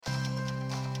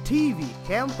TV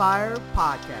Campfire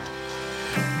Podcast.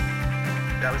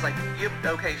 I was like, yep,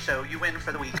 okay, show, you win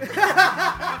for the week.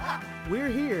 We're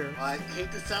here. I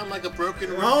hate to sound like a broken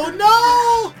record. Oh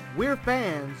no! We're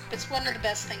fans. It's one of the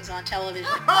best things on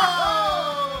television.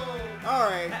 Oh! All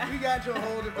right, we got you a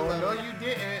whole different level. No, you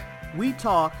didn't. We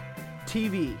talk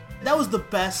TV. That was the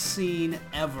best scene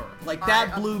ever. Like,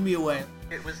 that blew me away.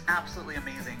 It was absolutely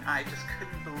amazing. I just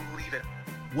couldn't believe it.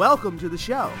 Welcome to the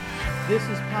show. This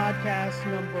is podcast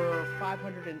number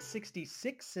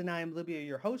 566, and I am Libya,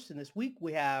 your host. And this week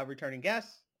we have returning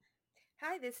guests.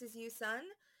 Hi, this is Yusun,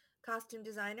 costume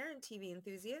designer and TV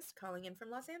enthusiast, calling in from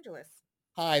Los Angeles.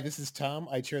 Hi, this is Tom.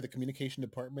 I chair the communication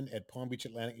department at Palm Beach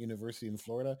Atlantic University in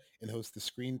Florida and host the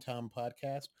Screen Tom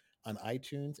podcast on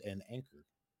iTunes and Anchor.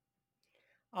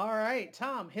 All right,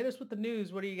 Tom, hit us with the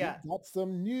news. What do you got? We got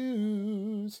some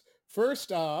news.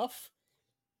 First off,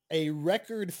 a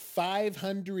record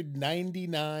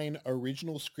 599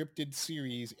 original scripted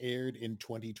series aired in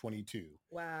 2022.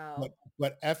 Wow.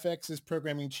 But FX's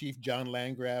programming chief, John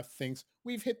Landgraf, thinks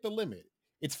we've hit the limit.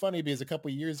 It's funny because a couple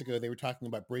of years ago, they were talking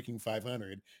about breaking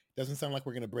 500. Doesn't sound like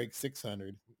we're going to break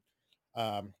 600.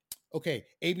 Okay,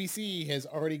 ABC has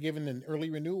already given an early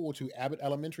renewal to Abbott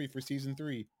Elementary for season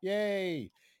 3.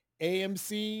 Yay!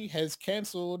 AMC has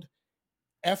canceled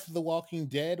F The Walking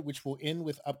Dead, which will end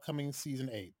with upcoming season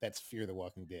 8. That's Fear the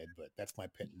Walking Dead, but that's my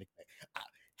pet nickname.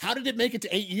 How did it make it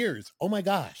to 8 years? Oh my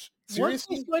gosh.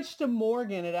 Seriously? Once we switched to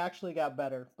Morgan, it actually got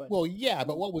better. But Well, yeah,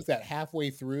 but what was that, halfway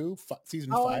through?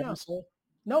 Season 5 or so?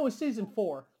 No, it was season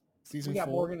 4. Season we got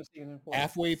 4? Morgan in season 4.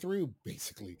 Halfway through,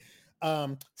 basically.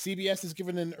 CBS has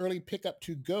given an early pickup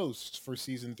to Ghosts for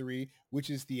season 3,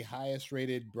 which is the highest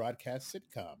rated broadcast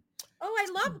sitcom. Oh, I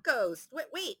love Ghost.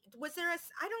 Wait, was there I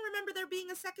don't remember there being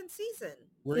a second season.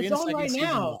 It's on right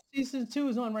now. Season 2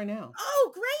 is on right now.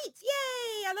 Oh, great.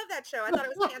 Yay. I love that show. I thought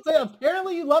it was canceled.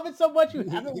 Apparently you love it so much you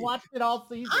haven't watched it all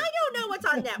season. I don't know what's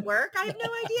on network. I have no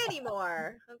idea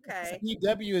anymore. Okay.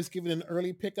 CW has given an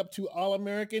early pickup to All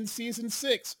American season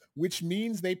 6, which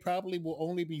means they probably will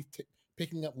only be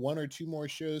picking up 1 or 2 more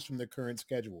shows from their current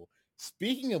schedule.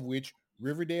 Speaking of which,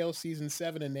 Riverdale season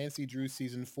 7 and Nancy Drew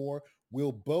season 4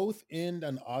 will both end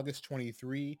on August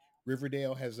 23.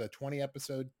 Riverdale has a 20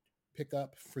 episode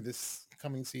pickup for this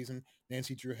coming season.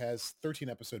 Nancy Drew has 13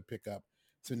 episode pickup.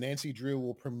 So Nancy Drew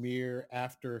will premiere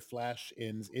after Flash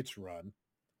ends its run,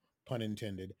 pun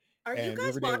intended. Are and you guys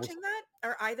Riverdale watching that?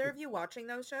 Are either of you watching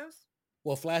those shows?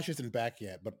 Well, Flash isn't back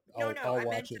yet, but I'll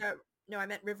watch it. I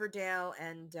meant Riverdale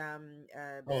and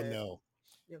oh no.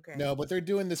 Okay. No, but they're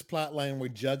doing this plot line where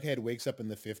Jughead wakes up in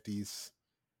the 50s.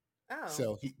 Oh.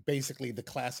 So he basically the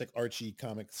classic Archie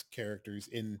comics characters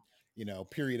in,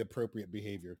 period appropriate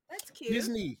behavior. That's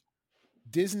cute.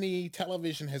 Disney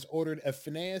Television has ordered a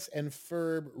Phineas and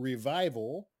Ferb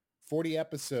revival, 40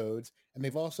 episodes, and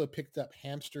they've also picked up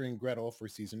Hamster and Gretel for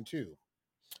season 2.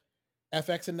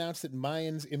 FX announced that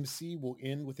Mayans MC will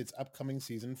end with its upcoming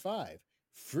season 5.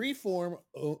 Freeform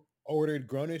ordered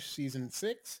Grownish season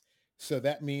 6, so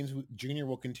that means Junior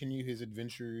will continue his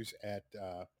adventures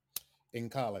in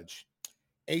college.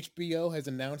 HBO has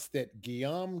announced that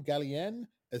Guillaume Gallienne,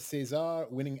 a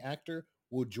César-winning actor,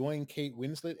 will join Kate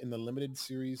Winslet in the limited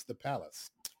series The Palace.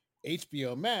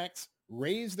 HBO Max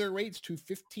raised their rates to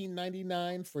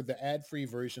 $15.99 for the ad-free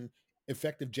version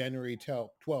effective January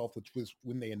 12th, which was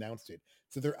when they announced it.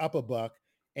 So they're up $1,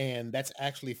 and that's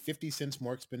actually 50 cents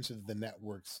more expensive than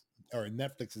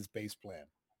Netflix's base plan.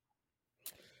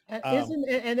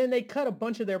 And then they cut a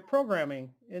bunch of their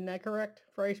programming. Isn't that correct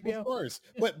for HBO? Of course,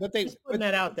 but they putting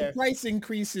that out there. The price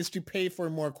increases to pay for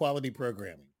more quality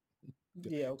programming.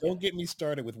 Yeah, okay. Don't get me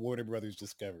started with Warner Brothers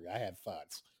Discovery. I have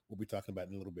thoughts. We'll be talking about it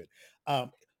in a little bit.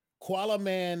 Koala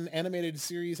Man animated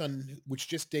series which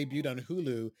just debuted on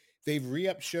Hulu. They've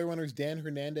re-upped showrunners Dan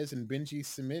Hernandez and Benji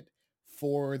Simit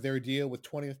for their deal with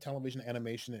 20th Television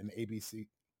Animation and ABC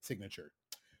Signature.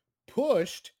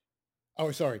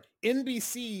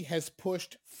 NBC has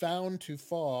pushed Found to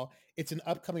Fall. It's an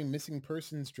upcoming missing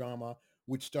persons drama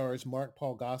which stars Mark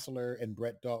Paul Gosselaar and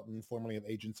Brett Dalton, formerly of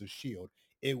Agents of S.H.I.E.L.D.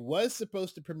 It was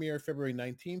supposed to premiere February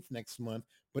 19th next month,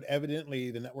 but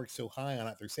evidently the network's so high on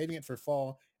it, they're saving it for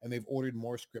fall, and they've ordered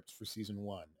more scripts for season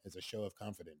 1 as a show of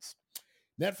confidence.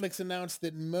 Netflix announced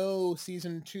that Mo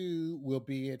season 2 will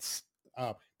be its...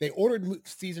 they ordered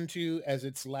season 2 as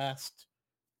its last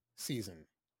season.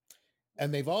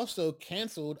 And they've also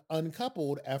canceled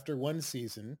Uncoupled after 1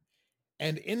 season,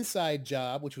 and Inside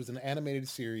Job, which was an animated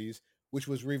series, which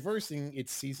was reversing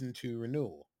its season 2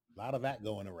 renewal. A lot of that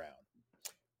going around.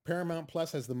 Paramount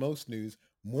Plus has the most news.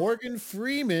 Morgan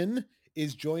Freeman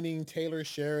is joining Taylor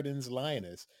Sheridan's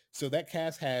Lioness. So that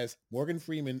cast has Morgan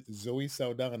Freeman, Zoe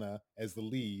Saldana as the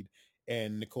lead,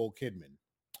 and Nicole Kidman.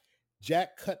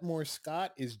 Jack Cutmore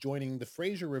Scott is joining the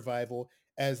Frasier revival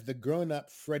as the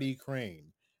grown-up Freddie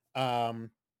Crane.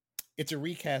 It's a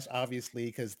recast, obviously,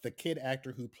 because the kid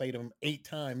actor who played him 8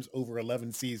 times over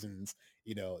 11 seasons,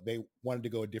 they wanted to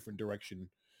go a different direction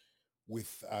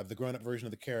with the grown-up version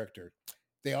of the character.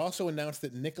 They also announced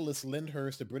that Nicholas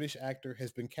Lyndhurst, a British actor,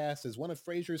 has been cast as one of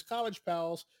Frasier's college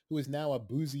pals, who is now a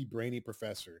boozy, brainy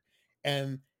professor.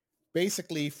 And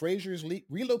basically, Frasier's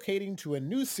relocating to a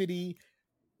new city,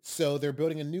 so they're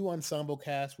building a new ensemble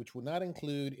cast, which will not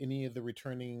include any of the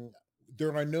returning.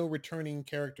 There are no returning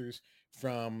characters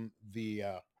from the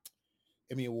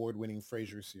Emmy Award-winning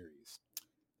Frasier series.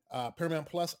 Paramount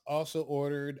Plus also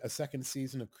ordered a second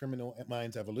season of Criminal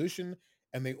Minds Evolution,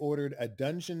 and they ordered a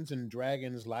Dungeons and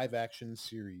Dragons live-action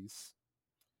series.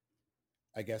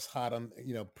 I guess hot on,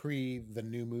 pre the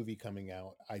new movie coming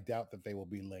out. I doubt that they will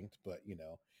be linked, but,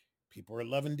 people are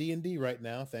loving D&D right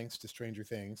now, thanks to Stranger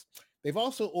Things. They've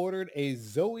also ordered a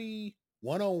Zoe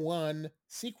 101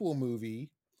 sequel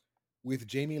movie with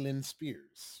Jamie Lynn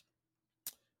Spears.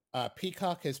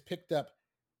 Peacock has picked up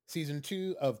season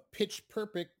 2 of Pitch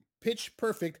Perfect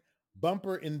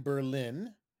Bumper in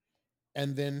Berlin.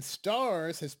 And then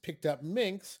Starz has picked up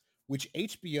Minx, which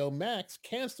HBO Max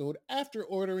canceled after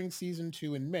ordering season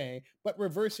 2 in May, but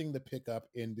reversing the pickup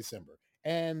in December.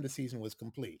 And the season was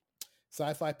complete.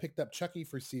 Sci-Fi picked up Chucky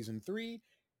for season 3.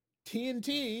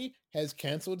 TNT has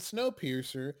canceled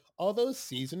Snowpiercer, although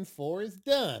season 4 is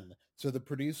done. So the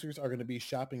producers are going to be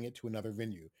shopping it to another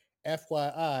venue.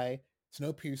 FYI,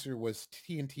 Snowpiercer was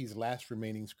TNT's last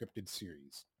remaining scripted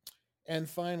series. And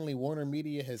finally, Warner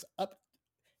Media has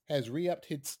re-upped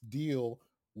its deal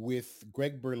with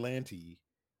Greg Berlanti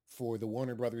for the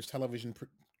Warner Brothers television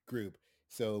group.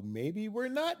 So maybe we're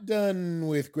not done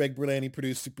with Greg Berlanti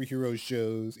produced superhero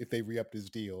shows if they re-upped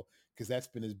his deal, because that's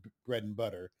been his bread and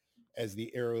butter as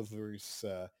the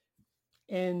Arrowverse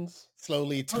And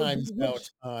slowly times out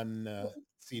on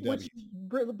CW. Which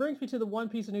brings me to the one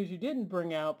piece of news you didn't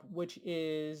bring up, which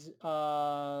is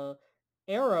Arrow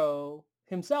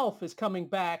himself is coming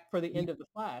back for the end of The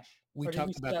Flash. We Or did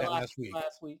talked say about that last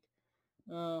week.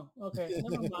 Oh, okay.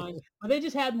 Never mind. But they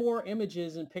just had more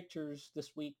images and pictures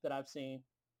this week that I've seen.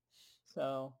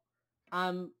 So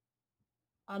I'm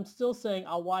still saying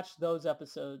I'll watch those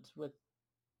episodes with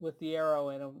the Arrow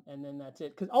in them, and then that's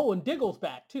it. And Diggle's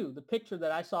back too. The picture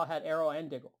that I saw had Arrow and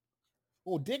Diggle.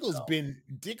 Well, Diggle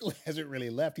hasn't really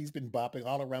left. He's been bopping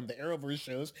all around the Arrowverse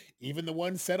shows, even the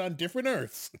ones set on different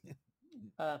Earths.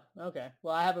 Okay.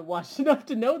 Well, I haven't watched enough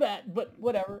to know that, but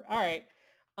whatever. All right.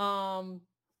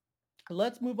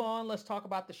 Let's move on. Let's talk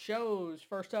about the shows.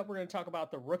 First up, we're going to talk about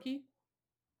The Rookie.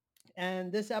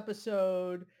 And this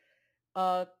episode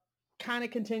kind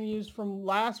of continues from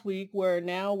last week, where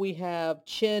now we have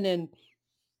Chin and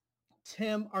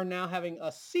Tim are now having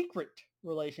a secret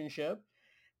relationship.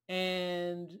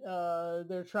 And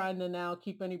they're trying to now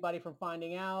keep anybody from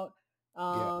finding out.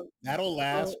 That'll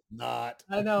last. Not.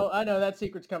 I know that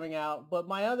secret's coming out. But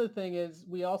my other thing is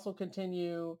we also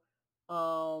continue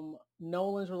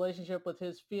Nolan's relationship with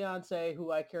his fiance,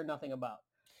 who I care nothing about.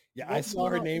 Yeah, I saw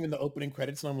her name in the opening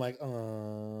credits, and I'm like,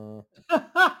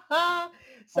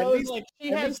 So it's like she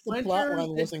has the plot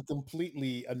line wasn't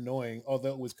completely annoying,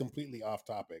 although it was completely off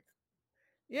topic.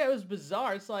 Yeah, it was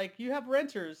bizarre. It's like you have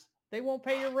renters. They won't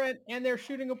pay your rent, and they're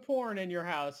shooting a porn in your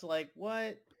house. Like,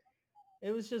 what?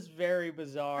 It was just very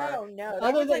bizarre. Oh, no.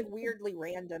 That was like weirdly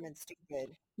random and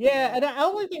stupid. Yeah, and the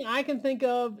only thing I can think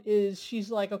of is she's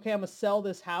like, okay, I'm going to sell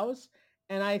this house.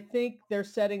 And I think they're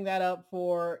setting that up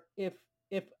for if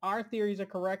our theories are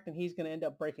correct and he's going to end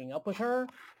up breaking up with her,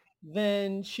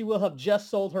 then she will have just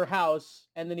sold her house.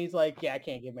 And then he's like, yeah, I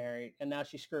can't get married. And now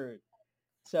she's screwed.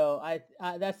 So I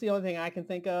that's the only thing I can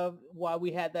think of why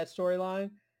we had that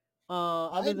storyline.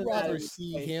 I'd rather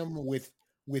see him with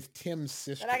Tim's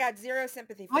sister. But I got zero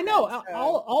sympathy for I know. that, so.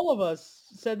 All of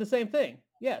us said the same thing.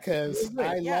 Yeah. Because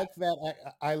like that.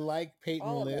 I like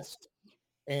Peyton List.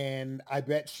 And I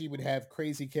bet she would have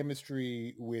crazy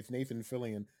chemistry with Nathan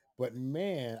Fillion. But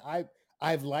man,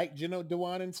 I've liked Jenna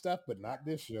Dewan and stuff, but not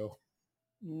this show.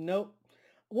 Nope.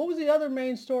 What was the other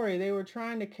main story? They were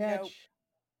trying to catch. Nope.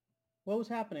 What was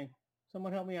happening?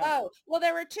 Someone help me out. Oh, well,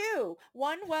 there were two.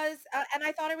 One was, and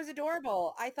I thought it was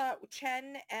adorable. I thought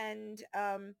Chen and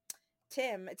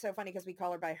Tim, it's so funny because we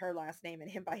call her by her last name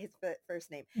and him by his first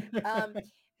name.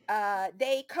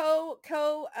 They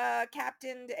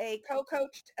captained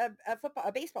co-coached a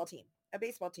baseball team.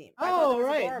 Oh,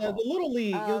 right. The Little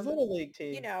League. It was Little League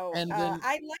team. You know,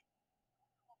 I like.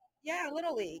 Yeah,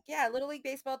 Little League. Yeah, Little League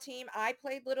baseball team. I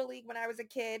played Little League when I was a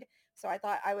kid, so I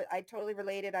thought I totally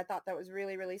related. I thought that was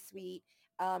really, really sweet.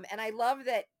 And I love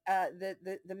that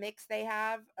the mix they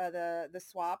have, the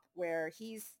swap where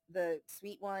he's the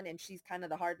sweet one and she's kind of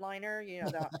the hardliner,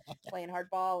 the playing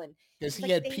hardball, and Because she's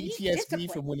he like, had they need PTSD discipline,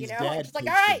 from when his and dad she's like,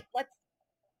 all coached him. right, let's.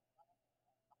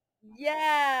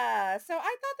 Yeah. So I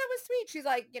thought that was sweet. She's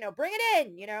like, bring it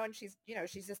in, and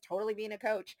she's just totally being a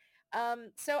coach.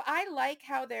 So I like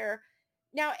how they're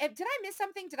now, did I miss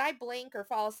something? Did I blink or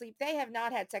fall asleep? They have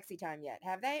not had sexy time yet,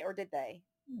 have they? Or did they?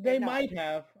 They They have not. might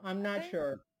have. I'm Have not they?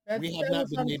 sure. We have That not was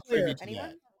been made privy unclear. to that.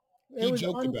 Anyone? It He was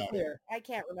joked about it. unclear. I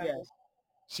can't remember. Yes.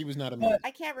 She was not But amused.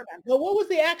 I can't remember. but what was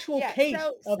the actual Yeah. case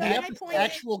of So the my The point episode? is,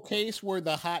 actual case were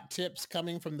the hot tips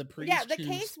coming from the yeah, priest the who's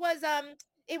case was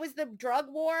it was the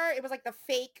drug war. It was like the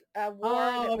fake war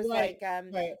that Oh, was right,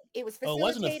 like right. it was oh, it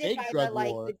wasn't a facilitated fake by drug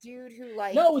the war. dude who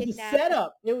like No, it was a kidnapped.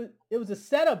 setup. It was a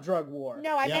setup drug war.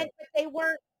 No, I Yep. meant that they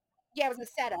weren't. Yeah, it was a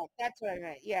setup. That's what I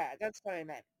meant. Yeah, that's what I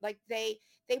meant. Like they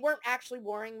weren't actually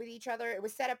warring with each other. It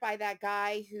was set up by that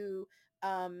guy who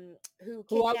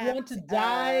Who I want to kidnapped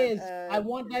die is I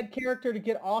want that character to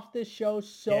get off this show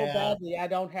so Yeah. badly. I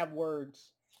don't have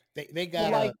words. They So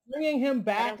got like bringing him I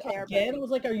back don't care, but again, I was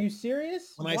like, are you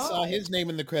serious? when I saw Why? his name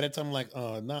in the credits, I'm like,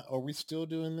 oh, not are we still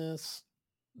doing this?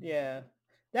 Yeah.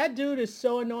 That dude is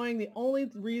so annoying. The only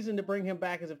reason to bring him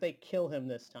back is if they kill him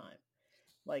this time.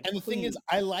 Like, And the thing is,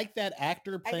 please. I like that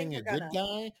actor I think playing a they're good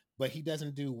gonna. guy, but he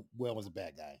doesn't do well as a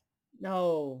bad guy.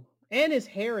 No. And his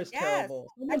hair is Yes. terrible.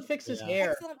 Someone fix his Yeah.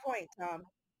 hair. Excellent point, Tom.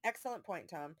 Excellent point,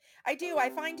 Tom. I do. I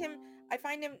find him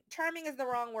charming is the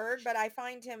wrong word, but I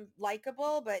find him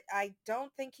likable, but I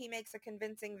don't think he makes a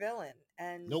convincing villain.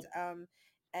 Nope.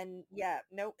 And yeah,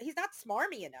 no, he's not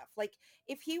smarmy enough. Like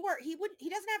if he were, he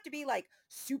doesn't have to be like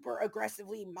super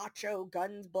aggressively macho,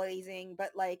 guns blazing,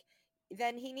 but like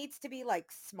then he needs to be like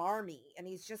smarmy and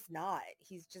he's just not.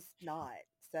 He's just not.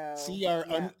 So See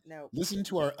yeah, no. listen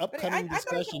to our But upcoming I thought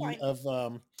he was discussion fine.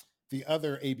 of the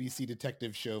other ABC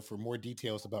detective show for more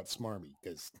details about Smarmy,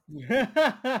 because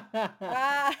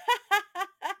Ah,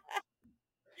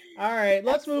 All right,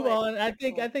 let's move excellent. on. I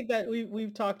Excellent. think that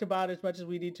we've talked about as much as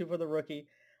we need to for the rookie.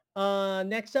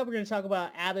 Next up, we're going to talk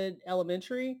about Abbott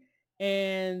Elementary,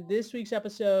 and this week's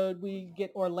episode we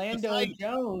get the Orlando fight,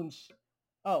 Jones.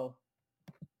 Oh,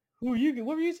 who are you?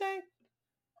 What were you saying?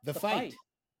 the The fight. fight.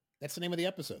 That's the name of the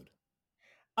episode.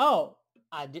 Oh,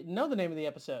 I didn't know the name of the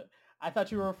episode. I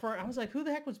thought you were referring. I was like, who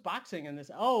the heck was boxing in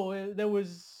this? Oh, there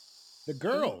was The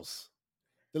girls,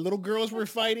 the little girls were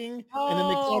fighting, and then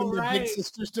they called Oh, them their big right.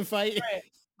 sisters to fight. Right.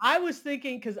 I was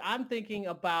thinking because I'm thinking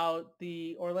about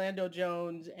the Orlando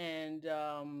Jones and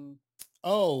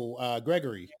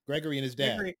Gregory and his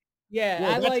dad. Gregory. Yeah, Well,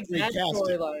 I that's like great that casting.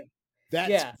 storyline. That's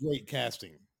Yeah, great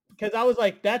casting. because I was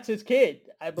like, that's his kid.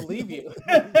 I believe you.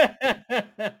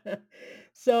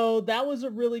 So that was a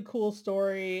really cool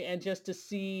story, and just to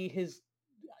see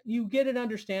you get an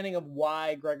understanding of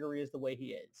why Gregory is the way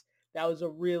he is. That was a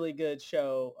really good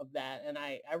show of that, and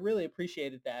I really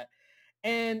appreciated that.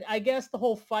 And I guess the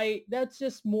whole fight, that's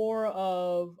just more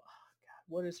of,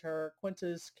 what is her,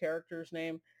 Quinta's character's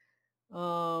name?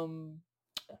 Um,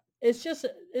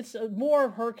 it's more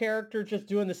of her character just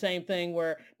doing the same thing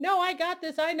where, no, I got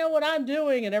this. I know what I'm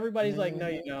doing. And everybody's like, no,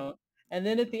 you Mhm. don't. And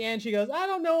then at the end, she goes, I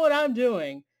don't know what I'm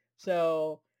doing.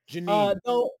 So, Janine.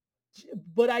 though,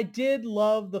 but I did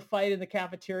love the fight in the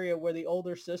cafeteria where the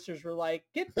older sisters were like,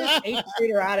 get this eighth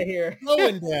grader out of here.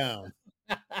 Going down.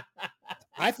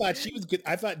 I thought she was good.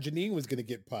 I thought Janine was going to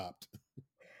get popped.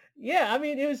 Yeah, I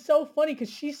mean, it was so funny because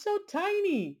she's so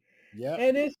tiny. Yep.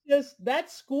 And it's just,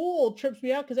 that school trips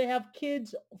me out because they have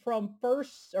kids from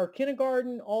first or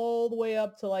kindergarten all the way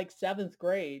up to like 7th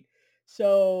grade.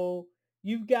 So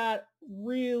you've got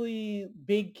really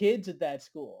big kids at that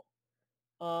school.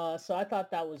 So I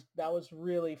thought that was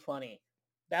really funny.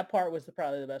 That part was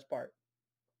probably the best part.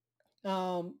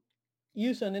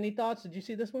 Yusun, any thoughts? Did you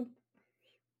see this one?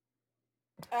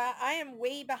 I am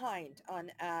way behind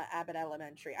on Abbott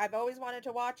Elementary. I've always wanted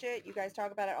to watch it. You guys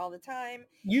talk about it all the time.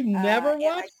 You've never And I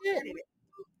watched it? started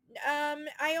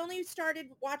it. I only started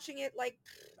watching it like,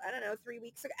 I don't know, 3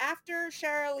 weeks ago after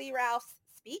Cheryl Lee Ralph's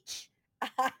speech.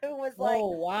 I was like, Oh,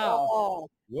 wow. oh,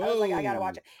 I was like, I gotta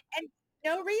watch Whoa. it. And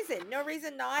no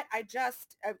reason not. I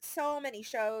just, so many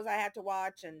shows I had to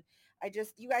watch, and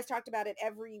you guys talked about it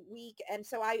every week. And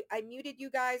so I muted you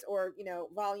guys, or,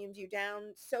 volumed you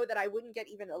down so that I wouldn't get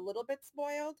even a little bit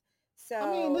spoiled.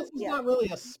 I mean, So this is yeah. not really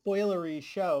a spoilery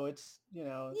show. It's, it's a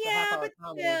half Yeah, hour but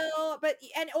comedy. still,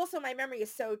 and also my memory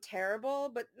is so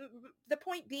terrible. But the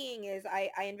point being is, I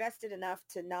invested enough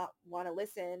to not want to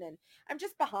listen, and I'm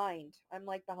just behind. I'm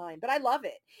like behind, but I love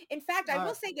it. In fact, I All will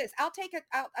right. say this: I'll take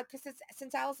because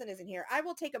since Allison isn't here, I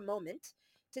will take a moment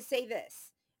to say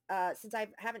this. Since I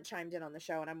haven't chimed in on the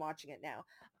show and I'm watching it now,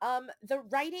 the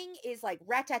writing is like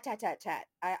rat tat tat tat tat.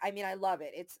 I mean, I love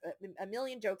it. It's a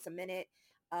million jokes a minute.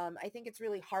 I think it's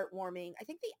really heartwarming. I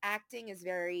think the acting is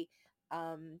very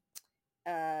um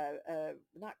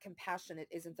not compassionate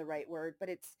isn't the right word, but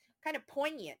it's kind of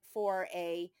poignant for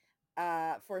a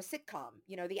sitcom.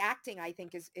 The acting I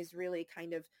think is really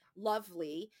kind of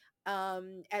lovely,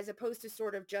 as opposed to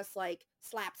sort of just like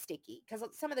slapsticky, because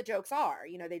some of the jokes are,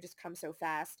 they just come so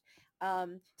fast.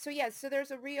 So yeah, so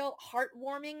there's a real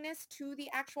heartwarmingness to the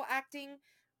actual acting.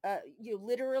 You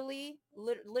literally,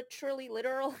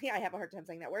 I have a hard time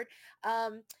saying that word.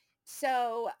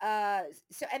 So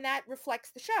and that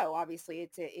reflects the show. Obviously,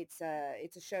 it's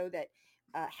a show that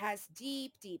has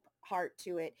deep heart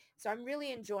to it. So I'm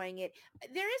really enjoying it.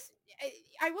 There is,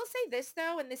 I will say this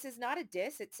though, and this is not a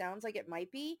diss. It sounds like it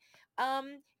might be.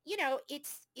 And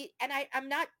I'm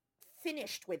not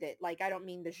finished with it. Like, I don't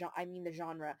mean I mean the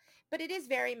genre, but it is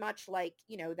very much like,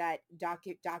 that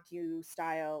docu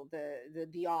style,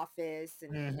 the Office,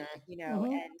 and Mhm.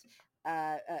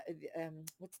 Mm-hmm.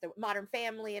 what's the Modern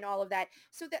Family and all of that.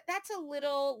 So that's a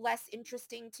little less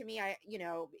interesting to me.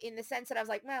 In the sense that I was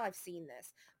like, well, I've seen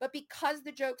this, but because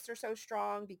the jokes are so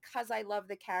strong, because I love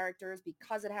the characters,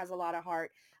 because it has a lot of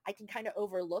heart, I can kind of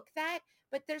overlook that.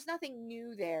 But there's nothing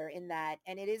new there in that.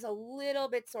 And it is a little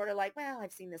bit sort of like, well,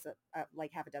 I've seen this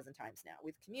like half a dozen times now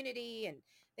with Community and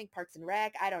I think Parks and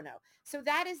Rec. I don't know. So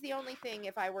that is the only thing,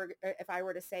 if I were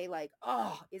to say like,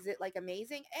 oh, is it like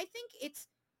amazing? I think it's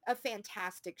a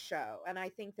fantastic show. And I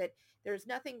think that there's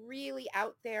nothing really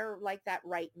out there like that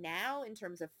right now in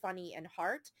terms of funny and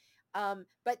heart.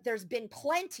 But there's been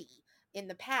plenty in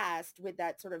the past with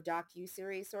that sort of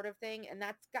docu-series sort of thing. And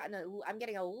I'm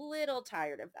getting a little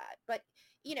tired of that. But,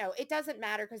 it doesn't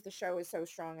matter because the show is so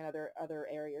strong in other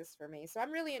areas for me. So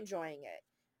I'm really enjoying it.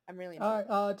 I'm really All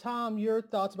enjoying right, Tom, your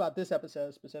thoughts about this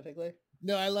episode specifically?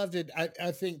 No, I loved it.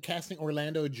 I think casting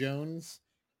Orlando Jones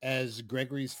as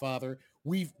Gregory's father,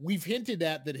 we've hinted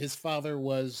at that his father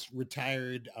was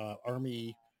retired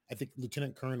Army, I think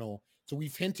Lieutenant Colonel. So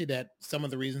we've hinted at some of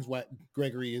the reasons why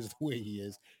Gregory is the way he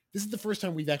is. This is the first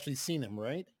time we've actually seen him,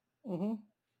 right? Mm-hmm.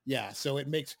 Yeah, so it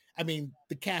makes, I mean,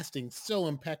 the casting so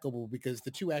impeccable because the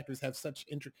two actors have such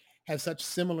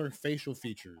similar facial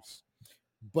features.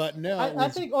 But no, it I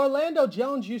was think Orlando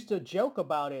Jones used to joke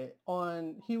about it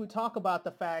he would talk about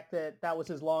the fact that was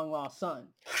his long lost son.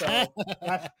 So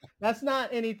that's not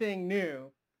anything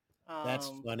new.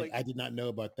 That's But funny. I did not know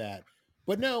about that.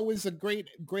 But no, it was a great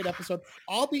episode.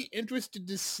 I'll be interested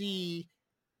to see.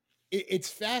 It's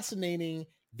fascinating.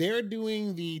 They're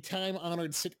doing the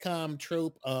time-honored sitcom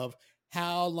trope of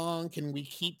how long can we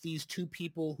keep these two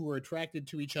people who are attracted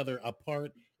to each other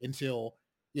apart until,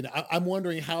 I'm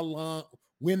wondering how long,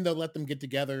 when they'll let them get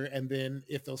together, and then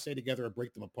if they'll stay together or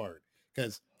break them apart.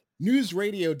 Because News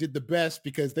Radio did the best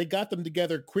because they got them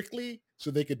together quickly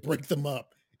so they could break them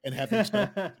up and have them start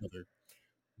I each other.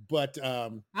 But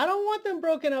don't want them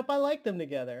broken up. I like them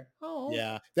together. Oh.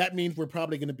 yeah, that means we're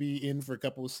probably going to be in for a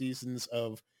couple of seasons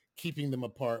of keeping them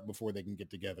apart before they can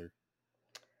get together.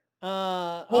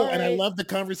 All Oh, and I right. love the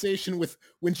conversation with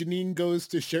when Janine goes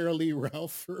to Cheryl Lee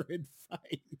Ralph for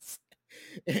advice.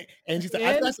 And she's like,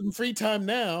 I've got And some free time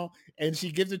now. And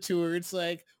she gives it to her. It's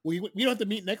like, we don't have to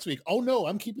meet next week. Oh, no,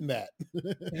 I'm keeping that.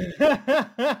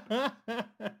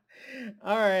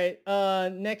 all right.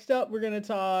 Next up, we're going to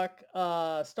talk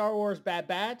Star Wars Bad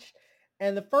Batch.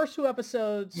 And the first two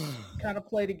episodes kind of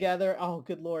play together. Oh,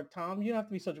 good Lord, Tom, you don't have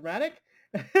to be so dramatic.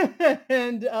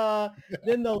 And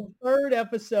then the third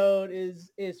episode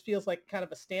is feels like kind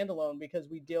of a standalone because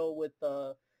we deal with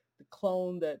the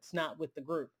clone that's not with the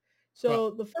group. Well,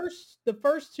 So the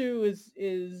first two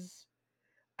is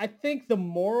I think the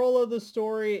moral of the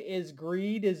story is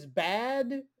greed is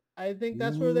bad. I think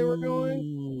that's where they were going.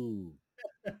 ooh.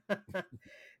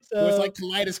 So it's like So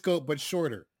Kaleidoscope, but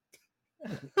shorter.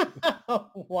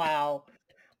 wow.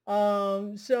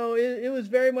 So it was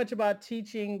very much about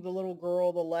teaching the little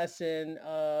girl the lesson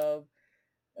of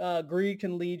greed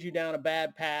can lead you down a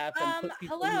bad path and put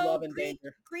people you Hello, love in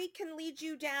danger. Greek can lead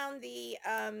you down the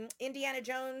Indiana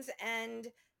Jones and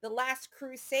the Last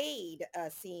Crusade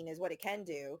scene is what it can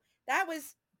do. That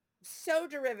was so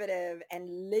derivative and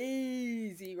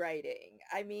lazy writing.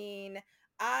 I mean,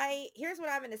 Here's what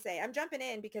I'm going to say. I'm jumping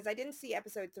in because I didn't see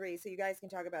episode 3, so you guys can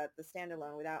talk about the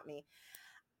standalone without me.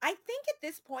 I think at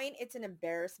this point, it's an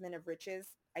embarrassment of riches.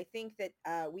 I think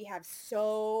that we have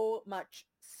so much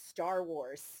Star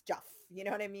Wars stuff, you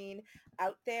know what I mean,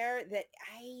 out there that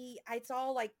it's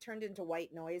all like turned into white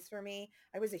noise for me.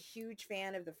 I was a huge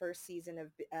fan of the first season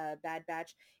of Bad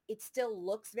Batch. It still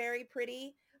looks very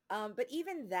pretty. But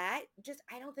even that, just,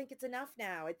 I don't think it's enough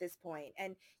now at this point.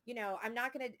 And, you know, I'm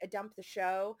not going to dump the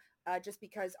show just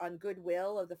because on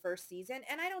goodwill of the first season.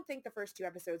 And I don't think the first 2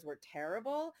 episodes were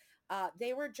terrible.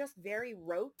 They were just very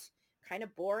rote, kind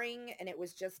of boring, and it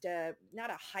was just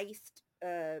not a heist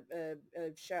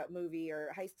show, movie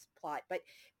or heist plot. But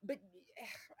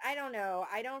I don't know.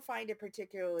 I don't find it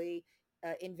particularly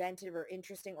inventive or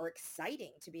interesting or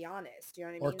exciting, to be honest. You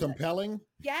know what I mean? Or compelling?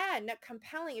 Yeah, not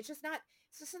compelling. It's just not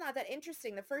that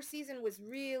interesting. The first season was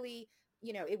really,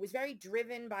 you know, it was very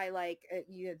driven by like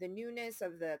the newness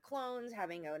of the clones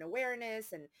having an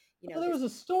awareness, and you know, Well, there was a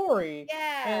story,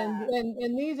 and yeah,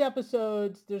 in these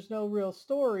episodes, there's no real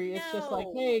story. It's just like,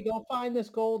 no. hey, go find this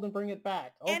gold and bring it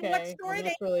back. And what Okay, and story they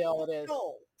that's really all it is.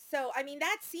 stole. So, I mean,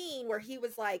 that scene where he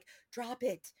was like, drop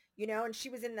it, you know, and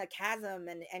she was in the chasm,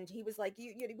 and he was like,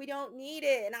 we don't need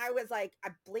it. And I was like,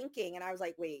 I'm blinking, and I was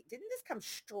like, wait, didn't this come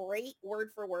straight word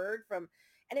for word from,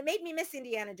 and it made me miss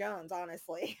Indiana Jones,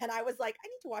 honestly. And I was like, I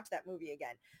need to watch that movie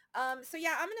again. So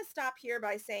yeah, I'm going to stop here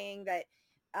by saying that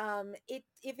if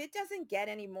it doesn't get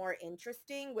any more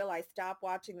interesting, will I stop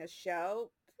watching the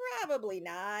show? Probably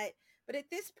not. But at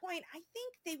this point, I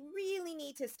think they really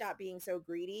need to stop being so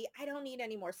greedy. I don't need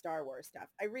any more Star Wars stuff.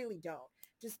 I really don't.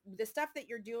 Just the stuff that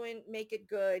you're doing, make it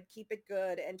good, keep it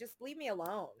good, and just leave me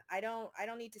alone. I don't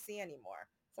need to see anymore.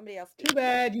 Somebody else speak. Too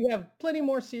bad. You have plenty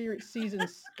more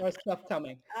seasons or stuff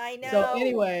coming. I So know.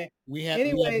 anyway, We have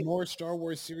more Star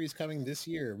Wars series coming this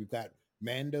year. We've got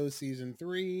Mando season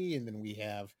 3, and then we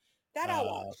have That I'll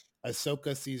watch.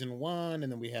 Ahsoka season 1,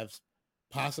 and then we have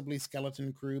possibly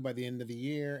Skeleton Crew by the end of the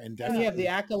year, and and definitely you have the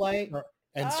Acolyte.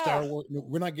 Star Wars. No,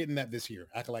 we're not getting that this year.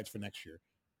 Acolyte's for next year,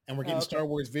 and we're getting okay. Star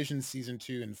Wars Visions season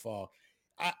 2 in fall.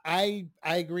 I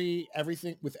agree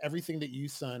with everything that you,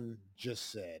 son,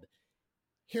 just said.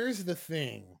 Here's the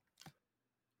thing.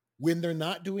 When they're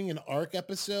not doing an arc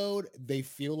episode, they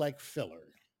feel like filler.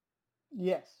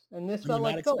 Yes, and this They're felt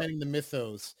not like filler. expanding the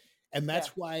mythos. And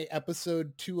that's why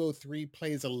episode 203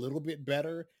 plays a little bit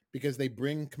better, because they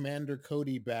bring Commander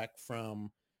Cody back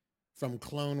from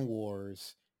Clone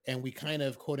Wars, and we kind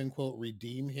of quote unquote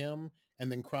redeem him,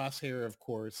 and then Crosshair, of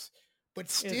course, but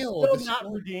still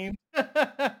not redeemed.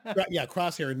 yeah,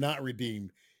 Crosshair not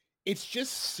redeemed. It's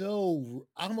just so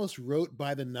almost wrote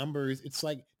by the numbers. It's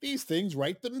like these things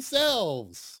write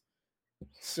themselves.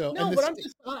 So no, but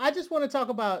I just want to talk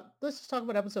about, let's just talk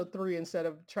about episode 3 instead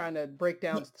of trying to break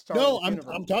down Star Wars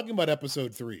universe. I'm talking about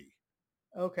episode 3.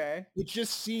 Okay. It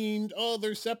just seemed, oh,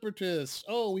 they're separatists.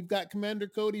 Oh, we've got Commander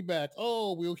Cody back.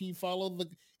 Oh, will he follow the,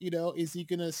 is he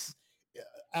going to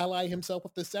ally himself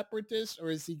with the separatists, or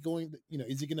is he going to,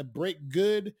 is he going to break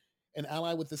good and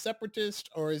ally with the separatist,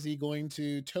 or is he going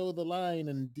to toe the line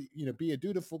and, be a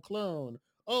dutiful clone?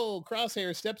 Oh,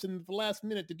 Crosshair steps in at the last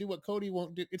minute to do what Cody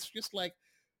won't do. It's just like,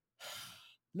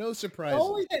 no surprise.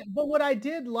 But what I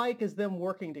did like is them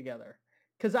working together,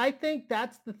 because I think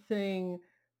that's the thing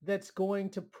that's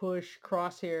going to push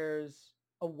Crosshairs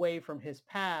away from his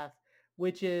path,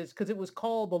 which is because it was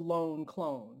called the lone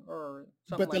clone or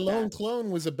something. But the lone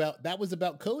clone was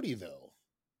about Cody, though.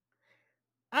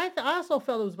 I also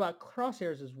felt it was about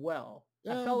Crosshairs as well.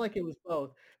 I felt like it was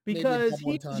both, because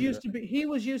he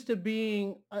was used to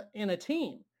being in a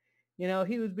team. He was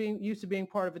used to being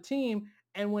part of a team,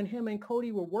 and when him and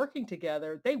Cody were working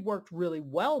together, they worked really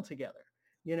well together.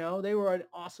 They were an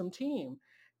awesome team,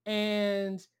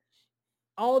 and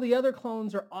all the other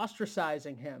clones are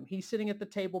ostracizing him. He's sitting at the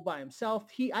table by himself.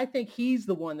 I think he's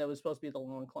the one that was supposed to be the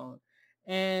lone clone,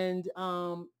 and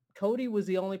Cody was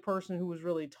the only person who was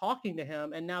really talking to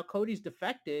him, and now Cody's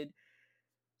defected.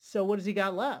 So what has he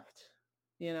got left?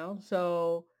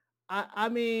 So I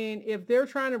mean, if they're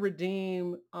trying to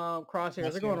redeem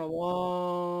Crosshairs,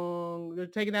 they're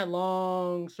taking that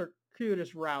long,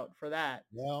 circuitous route for that.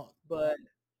 Well, but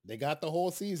they got the whole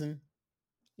season.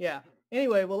 Yeah.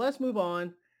 Anyway, well, let's move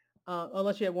on.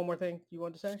 Unless you have one more thing you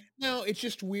want to say. No, it's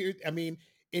just weird. I mean,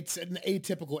 it's an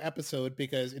atypical episode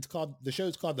because the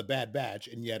show's called The Bad Batch,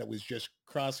 and yet it was just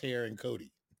Crosshair and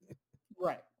Cody.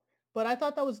 Right. But I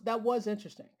thought that was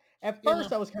interesting. At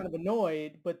first, I was kind of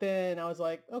annoyed, but then I was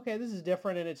like, okay, this is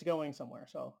different and it's going somewhere.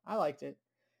 So I liked it.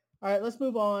 All right, let's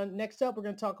move on. Next up, we're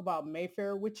going to talk about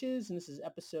Mayfair Witches, and this is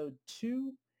episode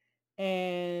 2.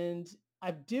 And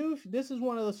This is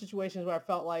one of those situations where I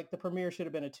felt like the premiere should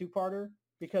have been a two-parter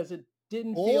because it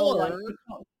didn't feel like,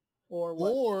 Or or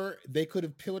what? or they could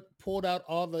have pulled out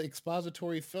all the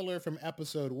expository filler from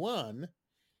episode 1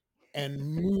 and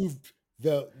moved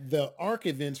the arc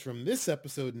events from this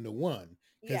episode into one,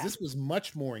 because Yeah. this was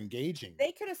much more engaging.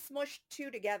 They could have smushed two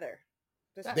together.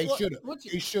 They Well, should have. which-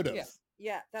 They should have. yeah.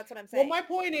 Yeah, that's what I'm Well, saying. my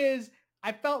point is,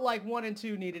 I felt like 1 and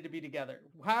 2 needed to be together.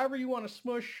 However you want to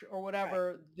smush or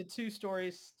whatever, the two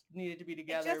stories needed to be It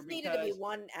together. just needed to be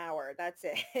 1 hour. That's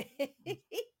it.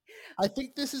 I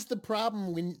think this is the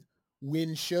problem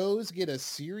when shows get a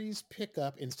series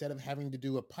pickup instead of having to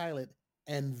do a pilot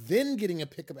and then getting a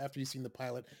pickup after you've seen the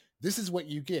pilot. This is what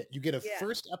you get. You get a Yeah.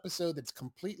 first episode that's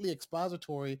completely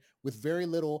expository with very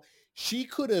little. She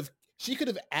could have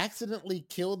accidentally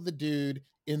killed the dude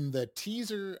in the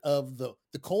teaser of the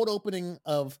cold opening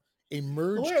of a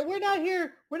merged. We're not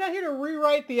here. We're not here to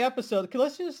rewrite the episode.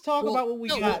 Let's just talk about what we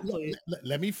got, please.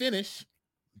 Let me finish.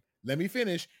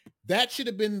 That should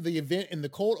have been the event in the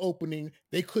cold opening.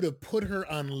 They could have put her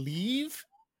on leave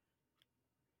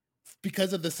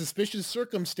because of the suspicious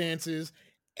circumstances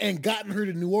and gotten her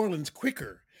to New Orleans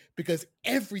quicker, because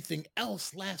everything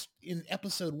else last in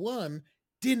episode 1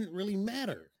 didn't really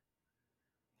matter.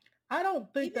 I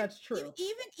don't think that's true. Even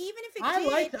if it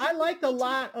I liked a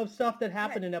lot of stuff that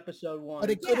happened in episode 1. But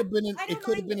it could have been I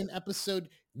don't mind an episode.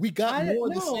 We got more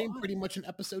of the same pretty much in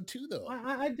episode 2 though.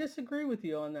 I disagree with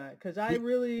you on that because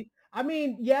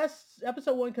yes,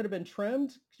 episode 1 could have been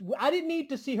trimmed. I didn't need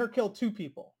to see her kill 2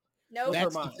 people. No,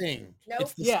 That's the thing. Nope.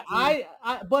 It's the Yeah, same-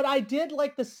 but I did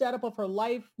like the setup of her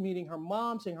life, meeting her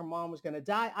mom, saying her mom was going to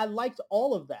die. I liked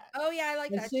all of that. Oh yeah, I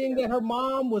like And that seeing too. that her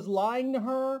mom was lying to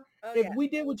her. Oh, If yeah. we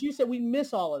did what you said, we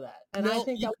miss all of that. And I No,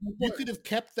 think you, that was you important. could have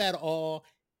kept that all,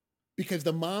 because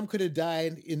the mom could have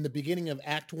died in the beginning of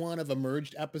Act 1 of a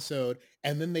merged episode,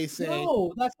 and then they say,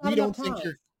 No, that's not we enough don't think time.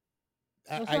 you're.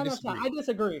 That's I not enough disagree. time. I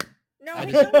disagree. No, I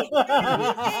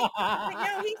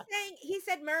he's saying he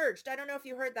said merged. I don't know if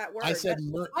you heard that word. I said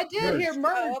I did hear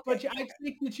merge, Oh, but okay, I okay.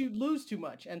 think that you lose too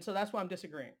much, and so that's why I'm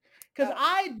disagreeing. Because Oh.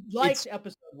 I liked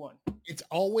episode 1. It's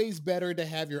always better to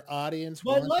have your audience.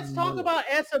 But let's wanting talk more. about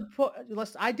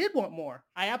I did want more.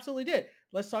 I absolutely did.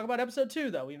 Let's talk about episode 2,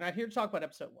 though. We're not here to talk about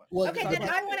episode 1. Well, Okay, Talk then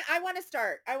about- I want to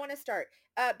start.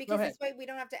 Because ahead. this way we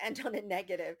don't have to end on a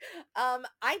negative. I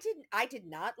did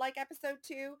not like episode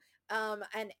 2.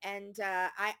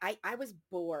 I was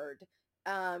bored.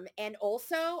 And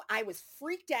also I was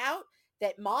freaked out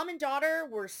that mom and daughter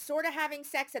were sort of having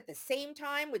sex at the same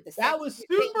time with the That same- was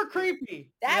super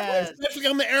creepy. That was- especially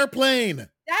on the airplane.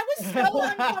 That was so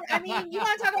uncomfortable. I mean, you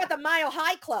want to talk about the Mile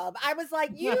High Club? I was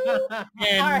like, you are And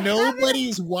having-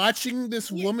 nobody's watching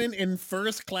this woman in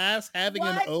first class having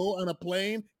What? an O on a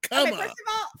plane. Come Okay, on.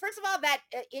 first of all, that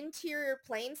interior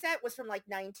plane set was from like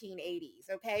 1980s,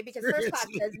 okay? Because first class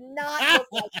does not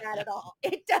look like that at all.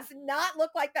 It does not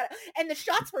look like that. And the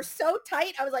shots were so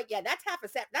tight. I was like, yeah, that's half a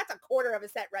set. That's a quarter of a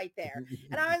set right there.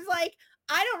 And I was like,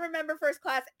 I don't remember first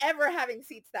class ever having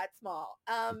seats that small.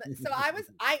 So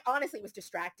I honestly was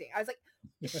distracting. I was like,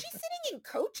 is she sitting in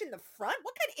coach in the front?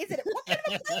 What kind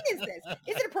of a plane is this?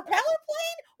 Is it a propeller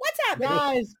plane? What's happening?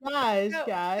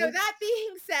 guys. So that being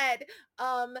said,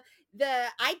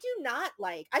 I do not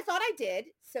like, I thought I did.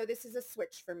 So this is a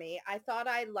switch for me. I thought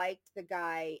I liked the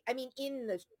guy. I mean, in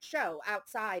the show,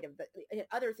 outside of the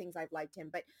other things, I've liked him,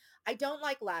 but I don't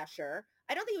like Lasher.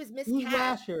 I don't think he was Who's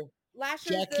miscast. Lasher?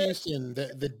 Lasher's Jack Houston,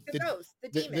 the ghost, the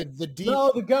demon. the deep, No,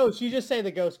 the ghost. You just say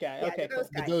the ghost guy. Yeah, Okay, the ghost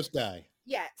the guy. ghost guy.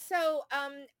 Yeah. So,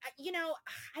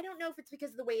 I don't know if it's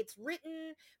because of the way it's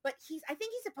written, but I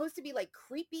think he's supposed to be like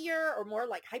creepier or more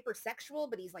like hypersexual,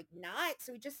 but he's like not.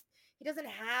 So he doesn't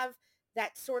have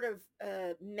that sort of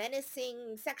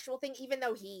menacing sexual thing, even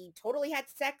though he totally had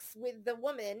sex with the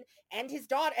woman and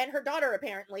her daughter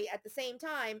apparently at the same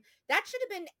time. That should have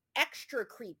been extra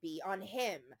creepy on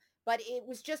him. But it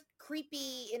was just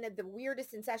creepy in the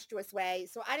weirdest incestuous way.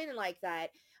 So I didn't like that.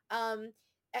 And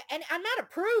I'm not a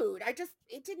prude. I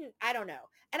don't know.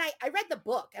 And I read the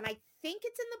book and I think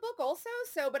it's in the book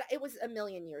also. But it was a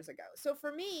million years ago. So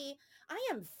for me, I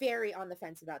am very on the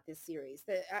fence about this series.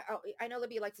 I know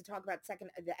Libby likes to talk about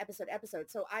the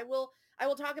episode. So I will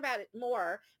talk about it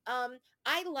more.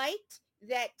 I liked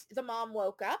that the mom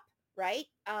woke up. Right.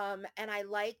 And I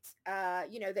liked, that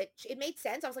it made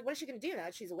sense. I was like, what is she going to do now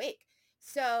that she's awake?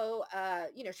 So,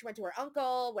 she went to her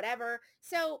uncle, whatever.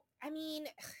 So, I mean,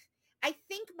 I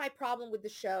think my problem with the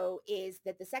show is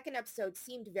that the second episode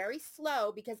seemed very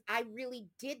slow because I really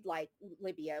did like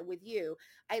Libya with you.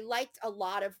 I liked a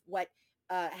lot of what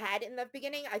had in the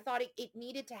beginning. I thought it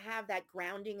needed to have that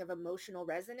grounding of emotional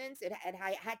resonance.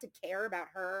 I had to care about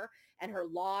her and her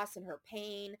loss and her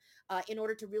pain in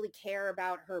order to really care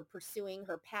about her pursuing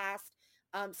her past.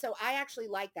 So I actually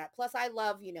like that. Plus, I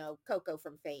love, Coco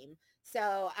from Fame.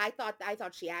 So I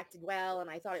thought she acted well, and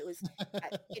I thought it was,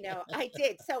 I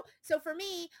did. So for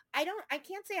me, I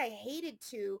can't say I hated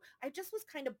to. I just was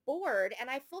kind of bored, and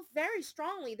I feel very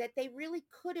strongly that they really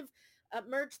could have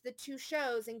merged the two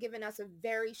shows and given us a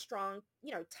very strong,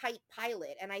 tight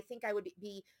pilot. And I think I would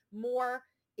be more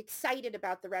excited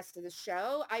about the rest of the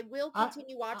show. I will I,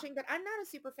 continue watching, but I'm not a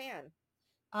super fan.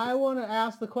 I want to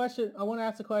ask the question. I want to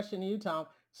ask the question to you, Tom.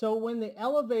 So when the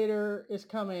elevator is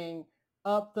coming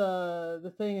up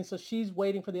the thing, and so she's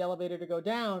waiting for the elevator to go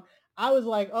down, I was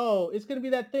like, oh, it's going to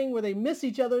be that thing where they miss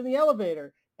each other in the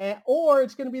elevator, or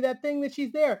it's going to be that thing that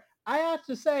she's there. I have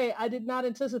to say, I did not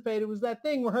anticipate it was that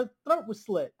thing where her throat was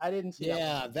slit. I didn't see that one.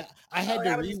 Yeah, that I had Oh, to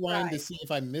that was a rewind to surprise. see if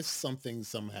I missed something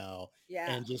somehow,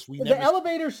 Yeah. and just we The never.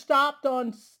 elevator stopped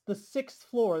on the 6th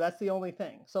floor. That's the only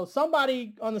thing. So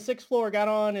somebody on the 6th floor got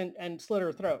on and slit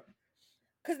her throat.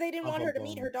 Because they didn't want her to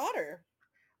meet her daughter.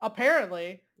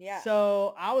 Apparently. Yeah.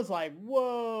 So I was like,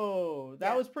 whoa,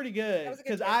 that Yeah. was pretty good. That was a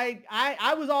good Because twist.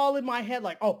 I was all in my head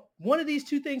like, oh, one of these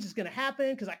two things is going to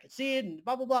happen because I could see it and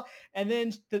blah, blah, blah. And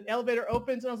then the elevator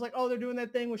opens and I was like, oh, they're doing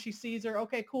that thing where she sees her.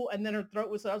 Okay, cool. And then her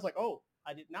throat was, I was like, oh,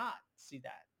 I did not see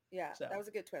that. Yeah, So that was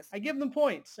a good twist. I give them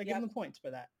points. I give Yep. them points for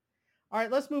that. All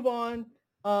right, let's move on.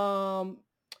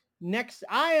 Next,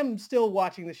 I am still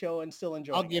watching the show and still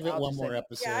enjoying I'll give it one just say more that.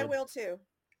 episode. Yeah, I will too.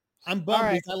 I'm All bummed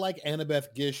right. because I like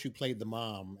Annabeth Gish, who played the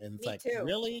mom, and it's Me like, too.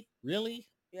 really?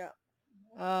 Yeah.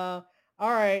 All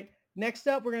right. Next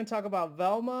up, we're going to talk about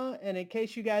Velma. And in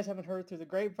case you guys haven't heard through the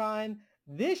grapevine,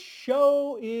 this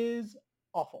show is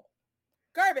awful.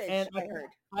 Garbage, And I heard.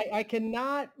 I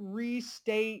cannot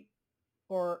restate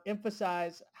or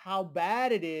emphasize how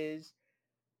bad it is.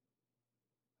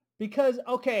 Because,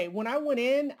 okay, when I went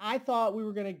in, I thought we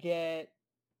were going to get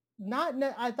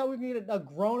I thought we were going to get a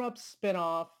grown-up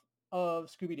spinoff of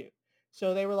Scooby-Doo.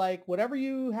 So they were like, whatever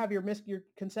you have your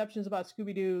conceptions about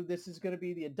Scooby-Doo, this is going to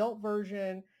be the adult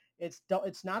version. It's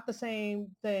not the same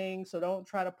thing, so don't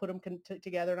try to put them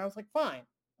together. And I was like, fine,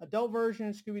 adult version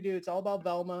of Scooby-Doo. It's all about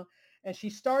Velma, and she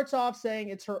starts off saying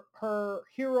it's her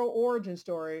hero origin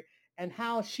story and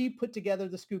how she put together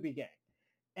the Scooby Gang.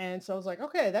 And so I was like,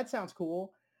 okay, that sounds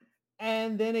cool.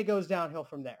 And then it goes downhill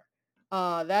from there.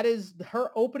 That is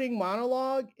her opening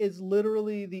monologue is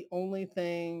literally the only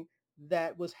thing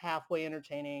that was halfway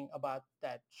entertaining about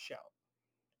that show.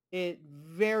 It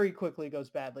very quickly goes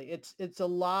badly. It's a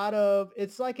lot of,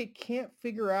 it's like it can't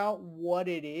figure out what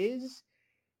it is.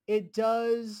 It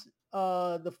does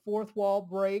the fourth wall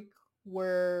break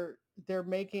where they're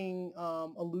making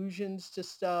allusions to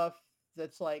stuff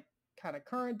that's like kind of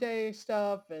current day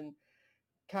stuff and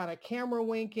kind of camera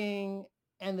winking,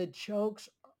 and the jokes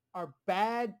are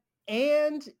bad,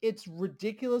 and it's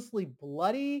ridiculously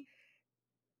bloody,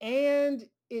 and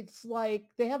it's like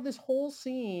they have this whole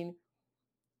scene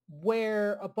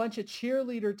where a bunch of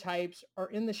cheerleader types are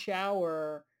in the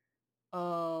shower,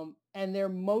 and they're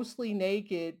mostly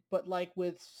naked but like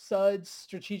with suds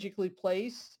strategically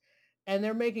placed, and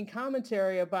they're making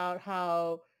commentary about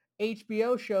how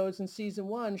HBO shows in season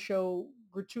 1 show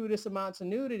gratuitous amounts of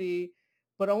nudity,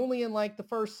 but only in like the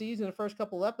first season, the first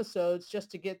couple episodes,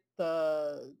 just to get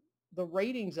the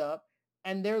ratings up.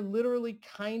 And they're literally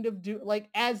kind of like,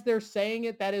 as they're saying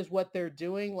it, that is what they're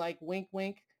doing, like wink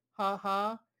wink, ha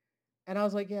ha. And I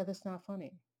was like, yeah, that's not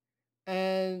funny.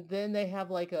 And then they have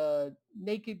like a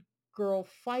naked girl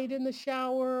fight in the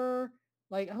shower.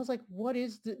 Like, I was like, what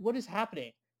is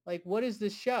happening? Like, what is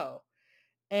this show?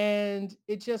 And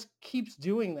it just keeps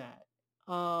doing that.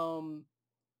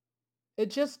 It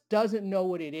just doesn't know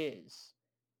what it is.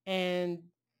 And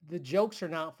the jokes are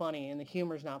not funny, and the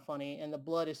humor's not funny, and the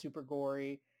blood is super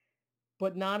gory,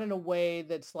 but not in a way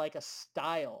that's like a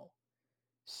style.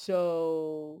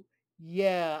 So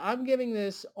yeah, I'm giving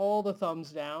this all the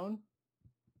thumbs down.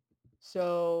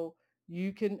 So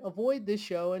you can avoid this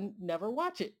show and never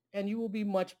watch it, and you will be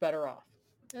much better off.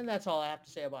 And that's all I have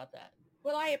to say about that.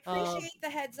 Well, I appreciate the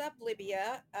heads up,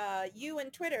 Libya. You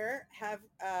and Twitter have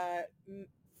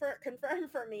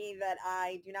confirmed for me that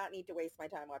I do not need to waste my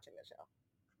time watching the show.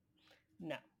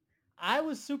 No. I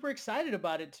was super excited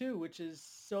about it too, which is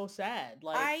so sad.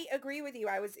 Like, I agree with you.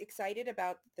 I was excited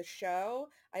about the show.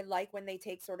 I like when they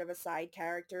take sort of a side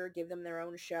character, give them their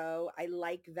own show. I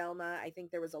like Velma. I think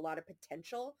there was a lot of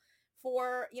potential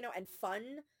for, and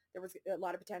fun. There was a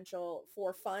lot of potential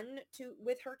for fun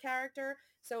with her character.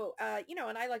 So,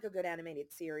 and I like a good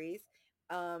animated series.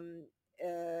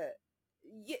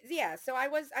 Yeah, so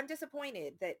I'm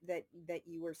disappointed that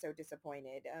you were so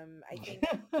disappointed.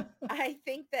 I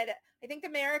think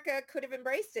America could have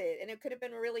embraced it, and it could have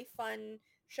been a really fun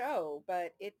show,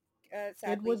 but it It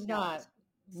sadly was not. not.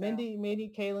 So,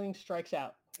 Mindy Kaling strikes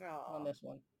out on oh, this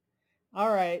one.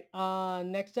 All right.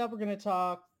 Next up, we're going to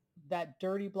talk That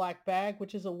Dirty Black Bag,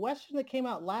 which is a Western that came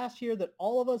out last year that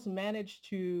all of us managed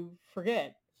to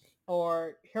forget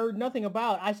or heard nothing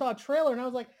about. I saw a trailer and I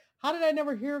was like, how did I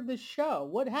never hear of this show?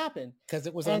 What happened? Because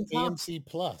it was on And Tom, AMC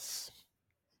Plus.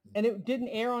 and it didn't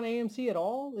air on AMC at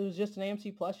all. It was just an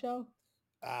AMC Plus show.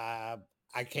 I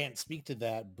can't speak to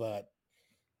that, but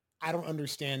I don't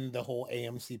understand the whole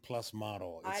AMC Plus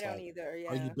model. I It's don't like, either. are you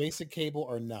Yeah, basic cable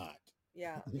or not?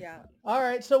 yeah. All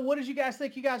right. So what did you guys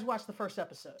think? You guys watched the first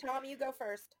episode. Tom, you go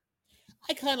first.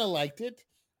 I kind of liked it.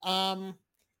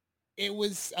 It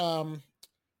was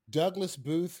Douglas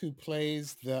Booth who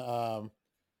plays the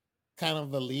kind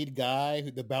of the lead guy,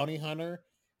 the bounty hunter.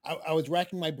 I was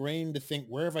racking my brain to think,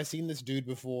 where have I seen this dude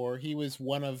before? He was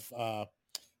one of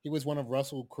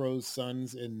Russell Crowe's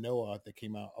sons in Noah that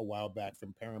came out a while back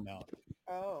from Paramount.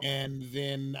 Oh, And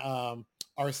then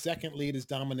our second lead is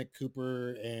Dominic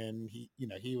Cooper, and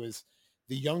he was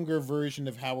the younger version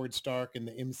of Howard Stark in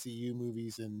the MCU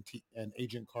movies and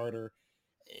Agent Carter.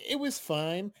 It was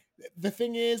fine. The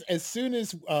thing is, as soon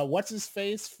as what's his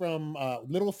face from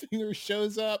Littlefinger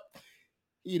shows up,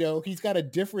 he's got a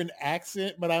different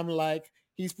accent, but I'm like,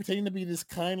 he's pretending to be this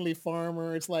kindly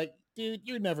farmer. It's like, dude,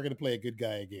 you're never going to play a good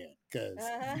guy again because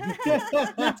you're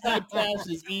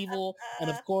typecast as evil. And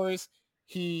of course,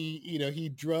 he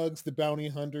drugs the bounty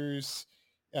hunters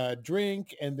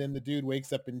drink, and then the dude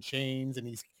wakes up in chains, and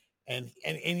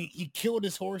he killed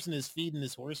his horse and is feeding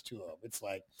his horse to him. It's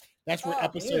like, that's where oh,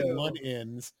 episode Ew. 1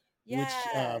 ends, which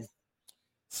yes.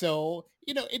 so,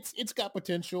 it's got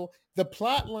potential. The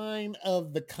plot line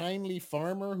of the kindly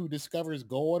farmer who discovers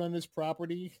gold on his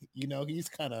property, he's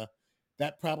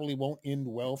that probably won't end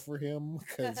well for him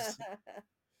because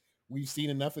we've seen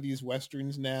enough of these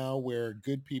Westerns now where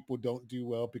good people don't do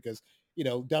well because,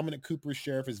 Dominic Cooper's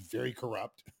sheriff is very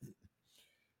corrupt.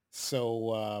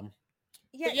 So,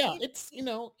 Yeah, but yeah, it's,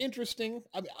 interesting.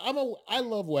 I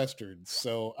love Westerns,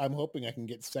 so I'm hoping I can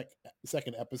get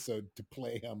second episode to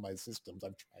play on my systems.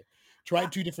 I've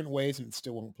tried 2 different ways and it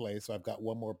still won't play. So I've got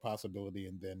one more possibility,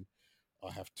 and then I'll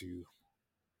have to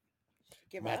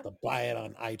give have up. to buy it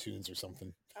on iTunes or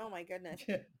something. Oh my goodness.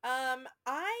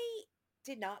 I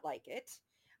did not like it.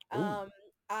 Ooh.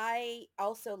 I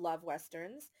also love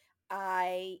Westerns.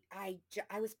 I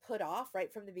was put off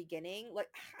right from the beginning. Like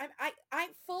I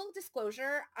full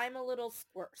disclosure, I'm a little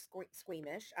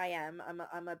squeamish. I am.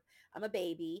 I'm a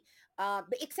baby.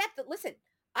 But except that, listen,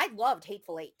 I loved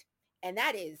Hateful Eight, and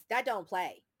that don't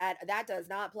play. That does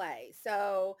not play.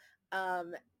 So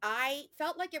I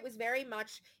felt like it was very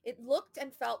much. It looked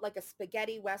and felt like a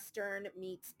spaghetti Western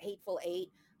meets Hateful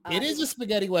Eight. It is a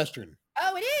spaghetti Western.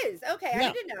 Oh, it is. Okay. Yeah,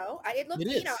 I didn't know. It looked, it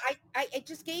is. it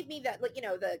just gave me that, like,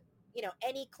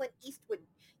 any Clint Eastwood,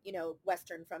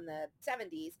 Western from the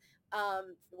 70s.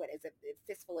 What is it?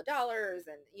 Fistful of Dollars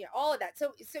and, all of that.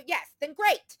 So yes, then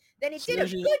great. Then it did a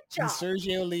good job.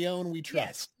 Sergio Leone, we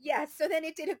trust. Yes. So then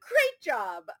it did a great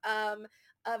job,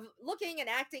 of looking and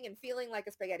acting and feeling like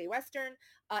a spaghetti Western.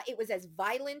 It was as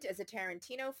violent as a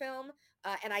Tarantino film.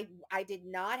 And I did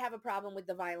not have a problem with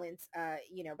the violence,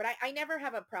 but I never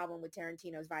have a problem with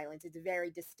Tarantino's violence. It's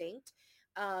very distinct.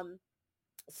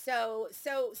 So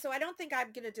I don't think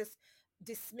I'm going to just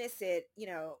dismiss it,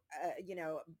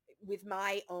 with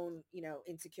my own,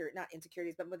 not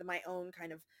insecurities, but with my own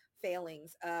kind of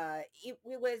failings. It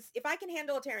was, if I can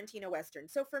handle a Tarantino Western.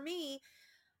 So for me,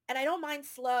 and I don't mind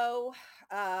slow.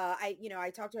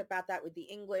 I talked about that with the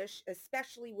English,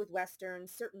 especially with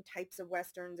Westerns, certain types of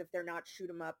Westerns, if they're not shoot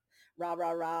 'em up, rah,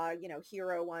 rah, rah,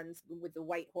 hero ones with the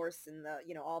white horse and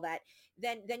the, all that,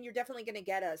 then you're definitely going to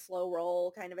get a slow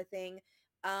roll kind of a thing.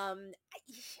 I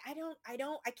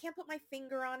can't put my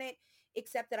finger on it,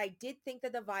 except that I did think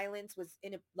that the violence was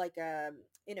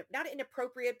not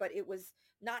inappropriate, but it was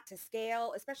not to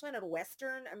scale, especially on a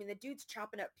Western. I mean, the dude's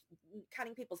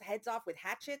cutting people's heads off with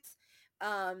hatchets,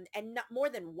 and not more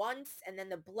than once. And then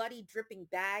the bloody dripping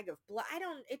bag of blood.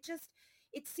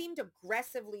 It seemed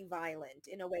aggressively violent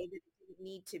in a way that it didn't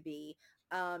need to be.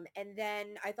 And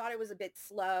then I thought it was a bit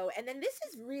slow. And then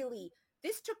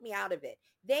this took me out of it.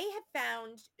 They had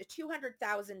found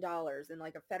 $200,000 in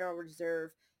like a Federal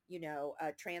Reserve,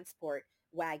 transport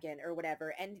wagon or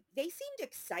whatever. And they seemed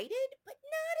excited, but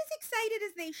not as excited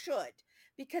as they should.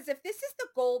 Because if this is the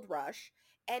gold rush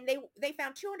and they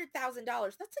found $200,000,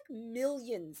 that's like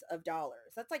millions of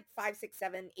dollars. That's like $5, $6,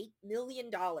 $7, $8 million.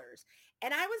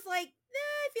 And I was like,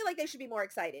 I feel like they should be more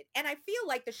excited. And I feel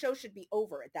like the show should be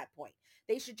over at that point.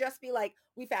 They should just be like,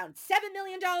 we found $7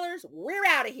 million. We're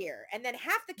out of here. And then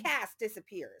half the cast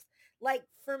disappears. Like,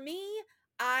 for me,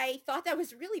 I thought that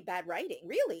was really bad writing,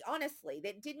 really, honestly.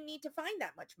 They didn't need to find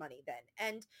that much money then.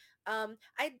 And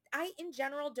I in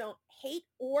general don't hate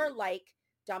or like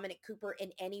Dominic Cooper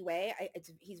in any way.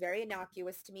 He's very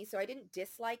innocuous to me, so I didn't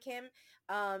dislike him.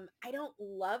 I don't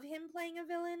love him playing a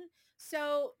villain.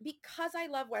 So because I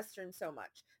love Western so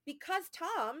much, because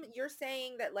Tom, you're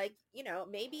saying that, like, you know,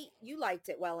 maybe you liked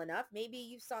it well enough.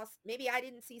 Maybe I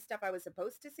didn't see stuff I was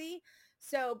supposed to see.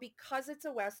 So because it's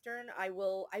a Western, I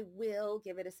will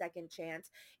give it a second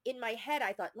chance. In my head,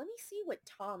 I thought, let me see what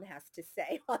Tom has to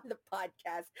say on the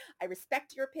podcast. I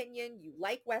respect your opinion. You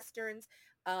like Westerns.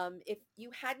 If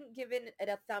you hadn't given it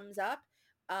a thumbs up,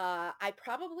 I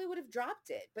probably would have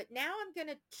dropped it. But now I'm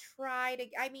going to try to,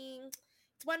 I mean,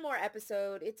 it's one more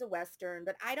episode. It's a Western,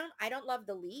 but I don't love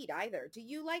the lead either. Do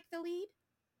you like the lead?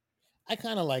 I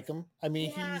kind of like him. I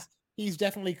mean, Yeah. he's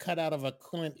definitely cut out of a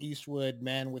Clint Eastwood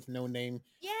man with no name.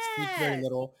 Speaks very Yes.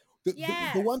 little. The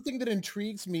Yes. one thing that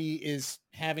intrigues me is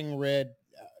having read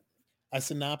a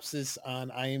synopsis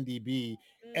on IMDb.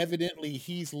 Evidently,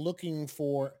 he's looking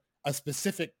for a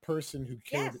specific person who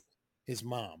killed his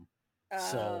mom.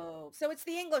 So it's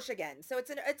the English again. So it's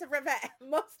a revenge.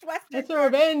 Most Western. It's a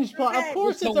revenge plot. Of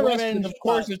course, it's a revenge. Of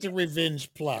course, it's a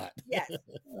revenge plot. Yes.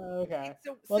 Okay.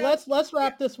 So let's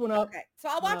wrap this one up. Okay. So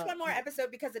I'll watch one more episode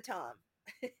because of Tom.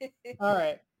 All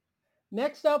right.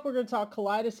 Next up, we're going to talk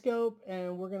Kaleidoscope,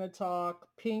 and we're going to talk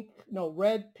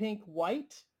Red, Pink,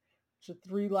 White, which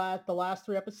are the last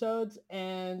 3 episodes.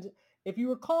 And if you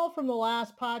recall from the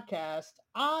last podcast,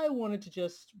 I wanted to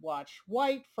just watch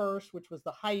White first, which was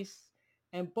the heist.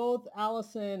 And both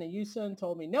Allison and Yusun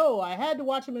told me, no, I had to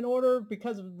watch them in order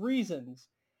because of reasons.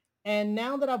 And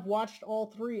now that I've watched all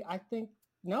 3, I think,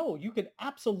 no, you could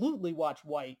absolutely watch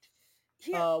White.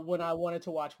 When I wanted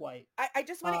to watch White. I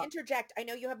just want to interject. I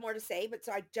know you have more to say, but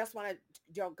so I just want to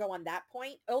go on that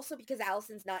point. Also because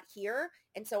Allison's not here,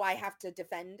 and so I have to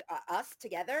defend us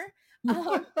together.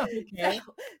 Okay.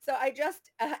 So I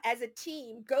just, as a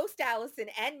team, ghost Allison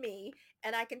and me,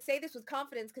 and I can say this with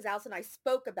confidence because Allison and I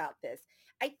spoke about this.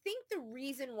 I think the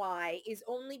reason why is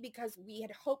only because we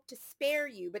had hoped to spare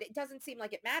you, but it doesn't seem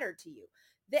like it mattered to you.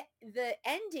 The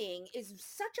ending is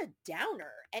such a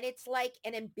downer, and it's like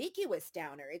an ambiguous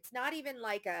downer. It's not even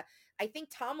like I think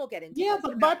Tom will get into. Yeah,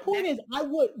 but my point is,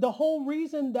 the whole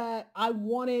reason that I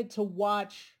wanted to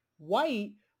watch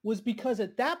White was because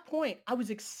at that point I was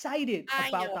excited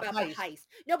about the heist.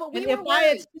 No, but we were worried. I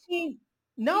had seen,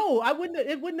 no, I wouldn't.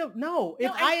 It wouldn't have. No,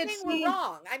 if I had seen, we're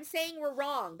wrong. I'm saying we're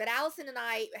wrong. But Allison and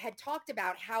I had talked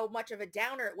about how much of a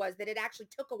downer it was, that it actually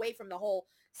took away from the whole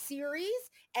series,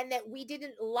 and that we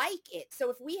didn't like it. So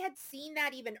if we had seen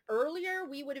that even earlier,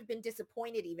 we would have been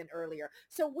disappointed even earlier.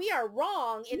 So we are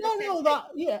wrong in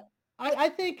I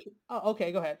think.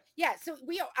 Okay, go ahead. Yeah, so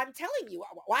I'm telling you,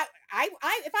 why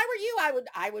if I were you,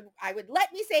 I would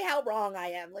let me say how wrong I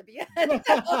am, Libya.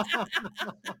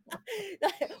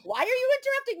 Why are you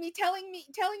interrupting me?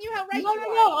 Telling you how right you are?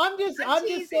 No.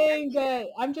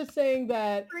 I'm just saying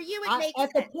that for you it makes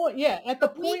sense. At the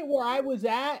point where I was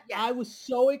at, I was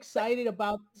so excited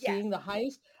about seeing the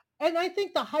heist, and I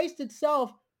think the heist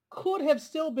itself could have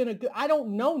still been a good. I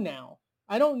don't know now.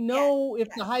 I don't know if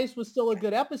the heist was still a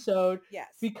good episode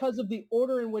because of the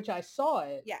order in which I saw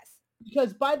it. Yes.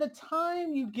 Because by the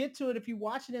time you get to it, if you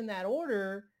watch it in that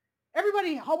order,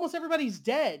 almost everybody's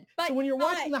dead. So when you're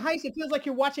watching the heist, it feels like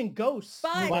you're watching ghosts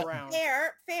move around.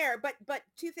 Fair. But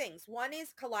 2 things. One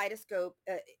is Kaleidoscope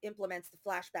implements the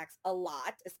flashbacks a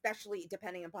lot, especially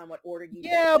depending upon what order you do.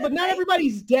 Yeah, but not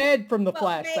everybody's dead from the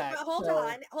flashbacks. Hold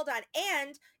on.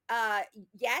 And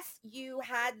yes, you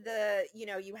had a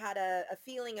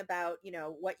feeling about,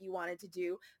 what you wanted to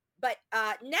do. But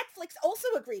Netflix also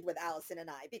agreed with Allison and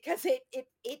I because it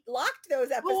locked those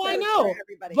episodes. Oh, I know. For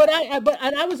everybody. But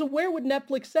I was aware what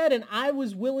Netflix said, and I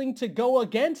was willing to go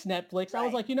against Netflix. Right. I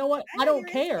was like, you know what? I don't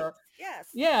care. Yes.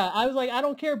 Yeah, I was like, I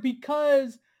don't care,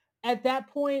 because at that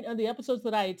point on the episodes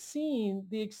that I had seen,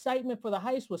 the excitement for the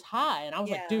heist was high, and I was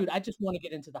like, dude, I just want to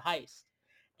get into the heist.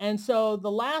 And so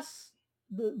the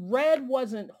Red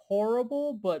wasn't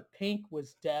horrible, but Pink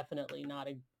was definitely not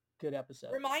a good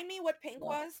episode. Remind me what Pink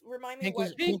was.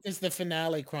 Pink is the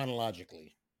finale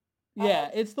chronologically. Yeah,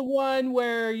 it's the one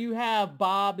where you have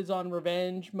Bob is on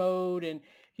revenge mode, and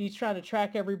he's trying to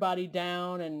track everybody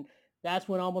down, and that's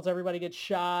when almost everybody gets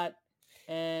shot.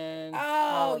 And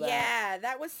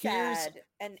that was sad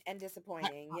and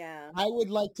disappointing. I would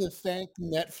like to thank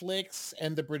Netflix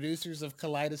and the producers of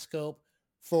Kaleidoscope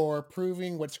for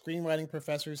proving what screenwriting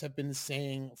professors have been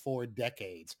saying for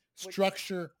decades.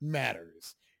 Structure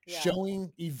matters. Yeah.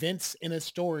 Showing events in a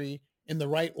story in the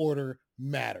right order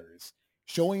matters.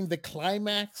 Showing the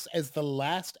climax as the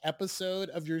last episode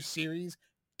of your series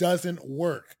doesn't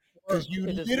work because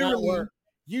It does not work.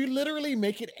 you literally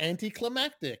make it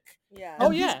anticlimactic. Yeah. Oh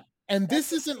And this- yeah. And That's this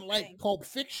the isn't same like thing. Pulp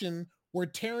Fiction where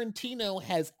Tarantino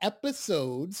has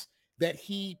episodes that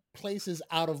he places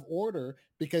out of order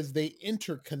because they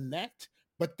interconnect,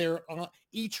 but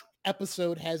each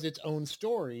episode has its own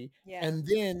story. Yeah. And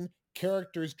then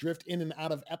characters drift in and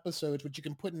out of episodes, which you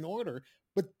can put in order.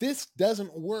 But this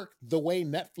doesn't work the way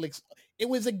Netflix, it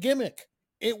was a gimmick.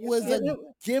 It was a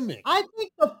gimmick. I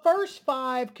think the first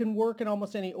 5 can work in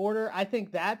almost any order. I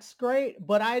think that's great,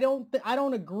 but I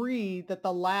don't agree that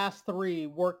the last 3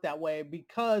 work that way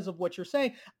because of what you're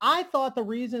saying. I thought the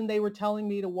reason they were telling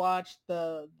me to watch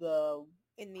the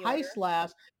In the heist order.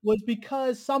 last was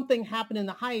because something happened in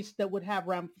the heist that would have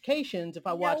ramifications if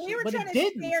I watched we it, were but trying it to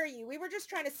didn't. spare you. We were just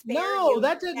trying to spare No, you.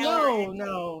 that didn't. our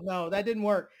No, that didn't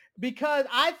work because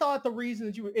I thought the reason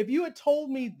that if you had told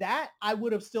me that, I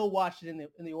would have still watched it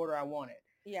in the order I wanted.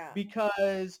 Yeah.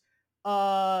 Because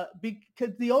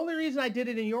the only reason I did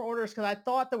it in your order is because I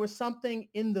thought there was something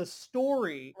in the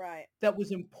story Right. that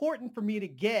was important for me to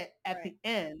get at Right. the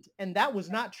end, and that was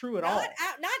not true at all.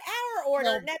 Not our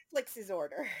order. Netflix's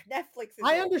order. Netflix's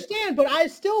I order. understand, but I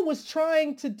still was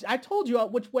trying to. I told you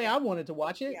which way I wanted to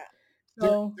watch it. Yeah.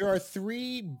 So There are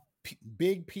 3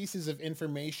 big pieces of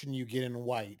information you get in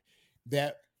White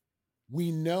that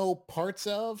we know parts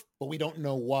of, but we don't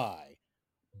know why.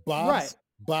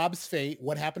 Bob's fate,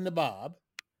 what happened to Bob,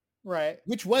 right.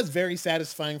 which was very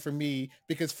satisfying for me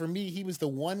because for me, he was the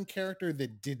one character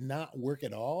that did not work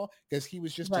at all because he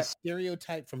was just a Right.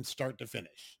 stereotype from start to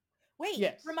finish. Wait,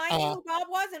 Yes. remind me who Bob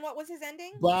was and what was his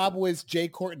ending? Bob was Jay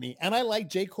Courtney, and I like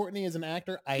Jay Courtney as an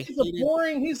actor. He's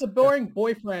a boring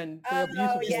boyfriend. Oh, abusive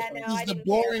yeah, boyfriend. no, I He's the didn't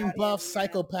care boring, about buff, him, yeah.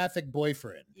 psychopathic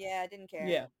boyfriend. Yeah, I didn't care.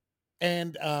 Yeah.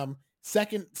 And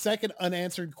second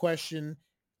unanswered question,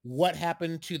 what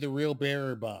happened to the real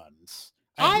bearer bonds?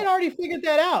 I had already figured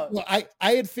that out. Well,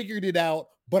 I had figured it out,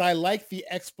 but I like the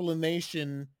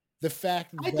explanation, the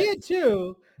fact that I did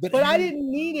too, but but I didn't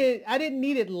need it. I didn't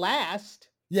need it last.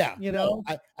 Yeah, You know?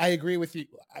 I agree with you.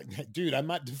 Dude, I'm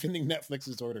not defending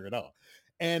Netflix's order at all.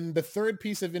 And the third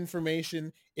piece of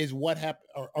information is what happened,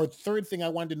 or third thing I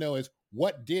wanted to know is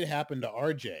what did happen to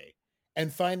RJ,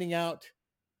 and finding out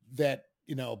that,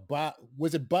 Bob,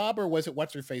 was it Bob or was it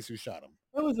what's her face who shot him?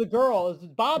 It was the girl.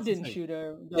 Bob What's his didn't name? shoot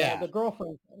her. Yeah. The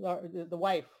girlfriend, the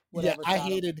wife. Yeah, Whatever. I shot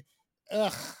him. hated,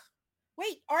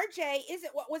 Wait, RJ,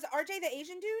 was RJ the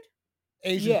Asian dude?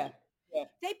 Asian. Yeah.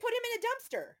 They put him in a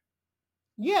dumpster.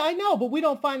 Yeah, I know, but we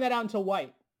don't find that out until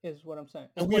White. Is what I'm saying.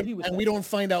 And, What he was we saying. don't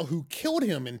find out who killed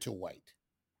him into White.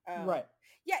 Right.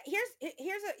 Yeah,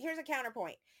 here's a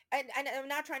counterpoint, and I'm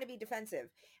not trying to be defensive.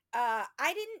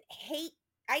 I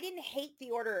didn't hate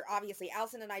the order. Obviously,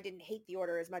 Allison and I didn't hate the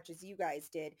order as much as you guys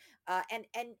did. And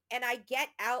I get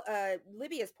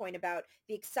Libya's point about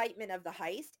the excitement of the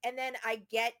heist, and then I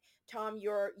get Tom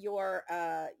your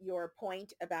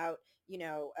point about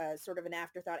sort of an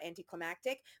afterthought,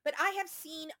 anticlimactic. But I have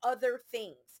seen other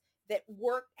things that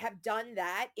have done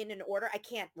that in an order. I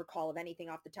can't recall of anything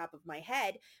off the top of my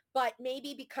head, but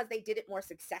maybe because they did it more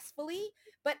successfully.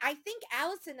 But I think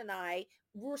Allison and I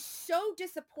were so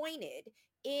disappointed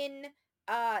in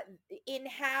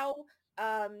how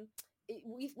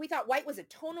we thought White was a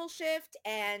tonal shift,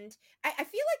 and I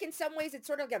feel like in some ways it's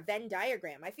sort of like a Venn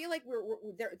diagram. I feel like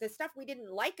the stuff we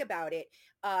didn't like about it,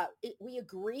 we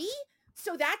agree.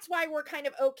 So that's why we're kind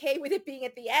of okay with it being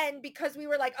at the end, because we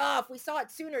were like, oh, if we saw it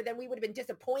sooner, then we would have been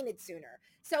disappointed sooner.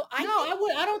 So I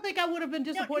don't think I would have been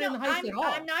disappointed in the heist at all.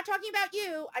 I'm not talking about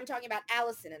you. I'm talking about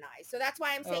Allison and I. So that's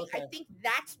why I'm saying, okay. I think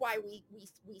that's why we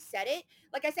said it.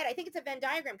 Like I said, I think it's a Venn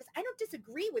diagram, because I don't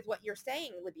disagree with what you're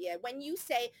saying, Libya. When you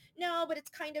say no, but it's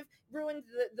kind of ruined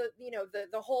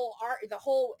the whole art, the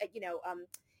whole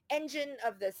engine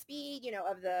of the speed,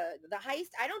 of the heist.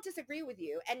 I don't disagree with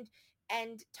you.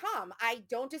 And Tom, I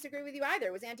don't disagree with you either.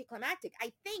 It was anticlimactic,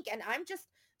 I think. And I'm just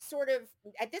sort of,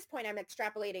 at this point, I'm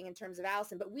extrapolating in terms of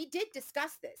Allison, but we did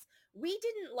discuss this. We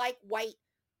didn't like White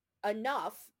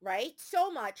enough, right?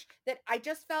 So much that I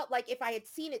just felt like if I had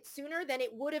seen it sooner, then it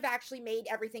would have actually made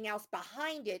everything else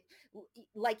behind it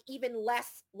like even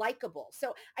less likable.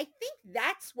 So I think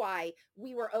that's why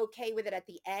we were okay with it at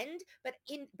the end. But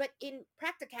in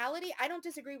practicality, I don't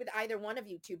disagree with either one of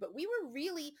you two, but we were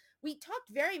really we talked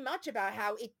very much about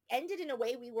how it ended in a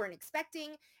way we weren't expecting,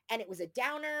 and it was a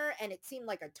downer, and it seemed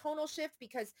like a tonal shift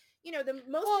because, the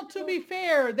most Well, to be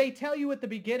fair, they tell you at the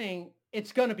beginning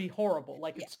it's going to be horrible.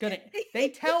 Like Yeah. it's going to, they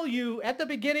tell you at the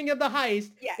beginning of the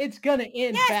heist, Yeah. it's going to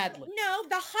end Yes, badly. no,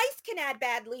 the heist can add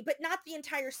badly, but not the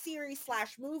entire series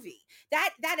 / movie.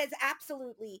 That is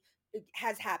absolutely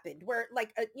has happened where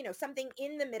like something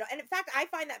in the middle, and in fact I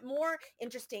find that more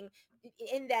interesting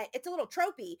in that it's a little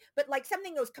tropey, but like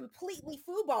something goes completely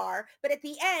foobar, but at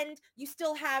the end you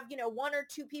still have one or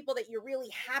two people that you're really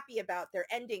happy about their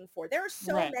ending for. There are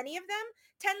so Right. many of them.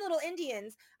 10 Little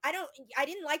Indians, I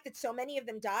didn't like that so many of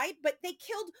them died, but they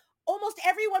killed almost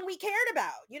everyone we cared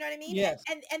about. You know what I mean? Yes.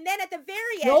 And then at the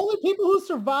very The end, only people who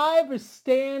survive is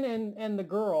Stan and the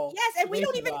girl. yes, and we They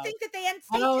don't even survive. think that they I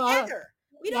stay know, together.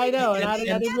 We don't I even know, think and that I they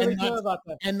didn't stay really together. care about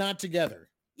that. And not together.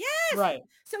 Yes. Right.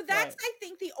 So that's, Right. I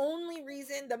think, the only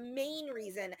reason, the main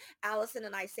reason Allison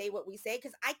and I say what we say,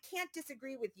 because I can't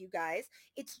disagree with you guys.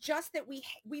 It's just that we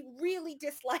really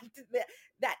disliked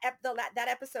that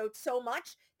episode so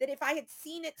much that if I had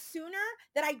seen it sooner,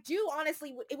 that I do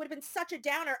honestly, it would have been such a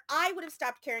downer. I would have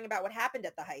stopped caring about what happened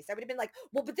at the heist. I would have been like,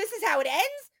 well, but this is how it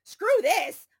ends? Screw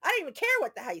this. I don't even care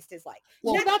what the heist is like.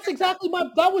 Well, that's exactly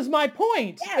that was my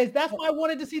point. Yeah. Is that's why I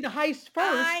wanted to see the heist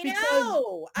first. I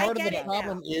know. I Part of get the it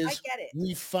problem now. I is get it.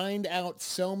 we find out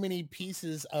so many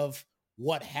pieces of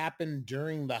what happened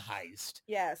during the heist.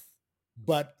 Yes.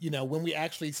 But when we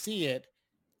actually see it,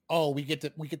 we get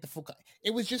the full.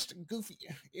 It was just goofy.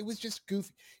 It was just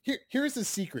goofy. Here's the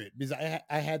secret, because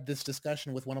I had this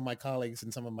discussion with one of my colleagues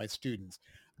and some of my students.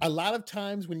 A lot of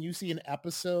times when you see an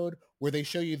episode where they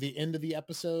show you the end of the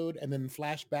episode and then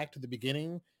flash back to the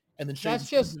beginning and then show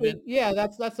That's you just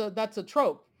that's a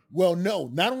trope. Well, no,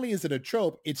 not only is it a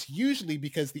trope, it's usually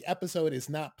because the episode is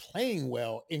not playing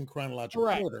well in chronological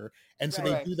Correct. order. And so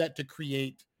Right. they do that to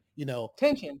create,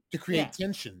 Tension. to create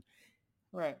tension.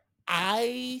 Right.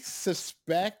 I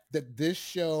suspect that this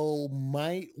show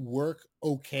might work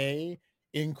okay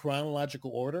in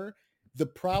chronological order. The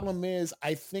problem is,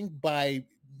 I think by,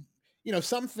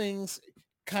 some things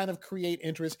kind of create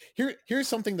interest. Here's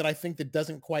something that I think that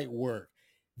doesn't quite work.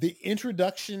 The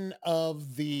introduction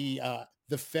of the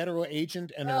federal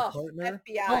agent and her partner.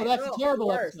 FBI. Oh, that's a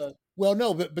terrible episode. Well,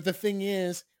 no, but the thing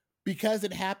is, because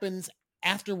it happens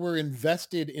after we're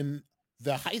invested in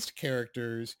the heist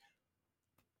characters,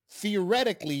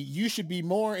 theoretically, you should be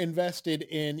more invested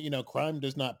in, crime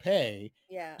does not pay.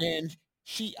 Yeah. And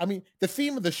the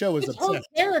theme of the show is It's obsession.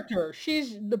 her character.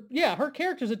 Her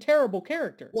character's a terrible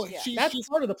character. Well, that's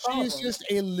part of the problem. She is just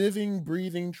a living,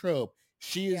 breathing trope.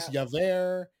 She is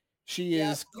Javert. She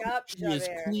is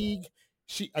Queeg.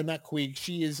 Not Queeg.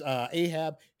 She is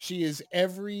Ahab. She is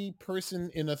every person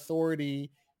in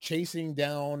authority chasing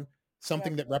down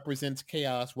something that represents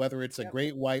chaos, whether it's a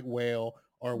great white whale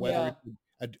or whether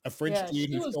it's a French dude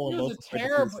who stole a loaf of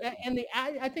terrible. And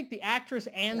I think the actress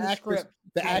and the script.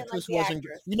 The actress wasn't.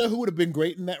 You know who would have been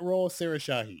great in that role? Sarah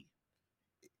Shahi.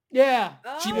 Yeah.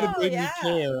 She would have made me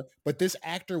care, but this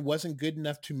actor wasn't good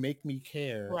enough to make me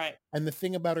care. Right. And the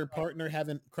thing about her partner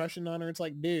having crushing on her, it's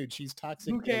like, dude, she's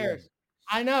toxic. Who cares?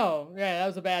 I know. Yeah, that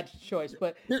was a bad choice.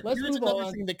 But let's here's move another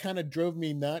on. thing that kind of drove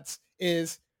me nuts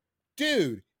is,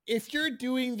 dude, if you're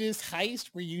doing this heist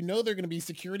where they're going to be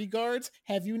security guards,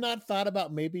 have you not thought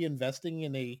about maybe investing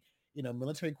in a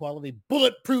military quality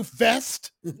bulletproof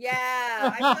vest? Yeah, I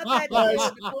thought that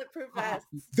too, the bulletproof vests.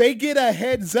 They get a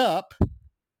heads up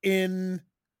in,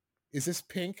 is this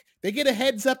Pink? They get a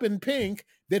heads up in Pink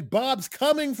that Bob's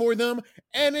coming for them,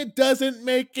 and it doesn't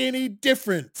make any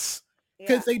difference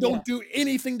because they don't do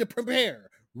anything to prepare.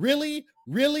 Really?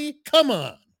 Come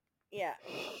on. Yeah.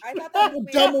 I thought that was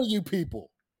How dumb are you people?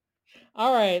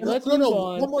 All right, let's move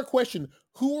on. One more question.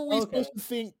 Who are we supposed to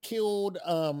think killed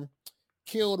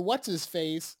what's his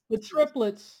face? The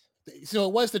triplets. So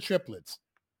it was the triplets.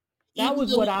 That's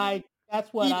what I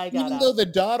got. Even though the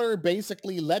daughter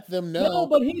basically let them know. No,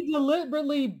 but he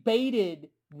deliberately baited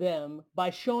them by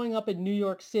showing up in New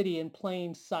York City in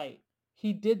plain sight.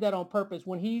 He did that on purpose.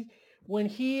 When he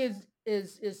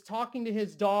is talking to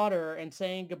his daughter and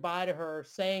saying goodbye to her,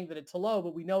 saying that it's hello,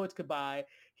 but we know it's goodbye.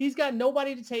 He's got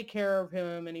nobody to take care of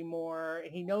him anymore.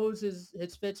 He knows his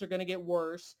fits are going to get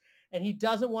worse, and he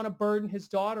doesn't want to burden his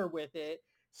daughter with it.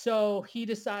 So he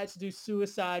decides to do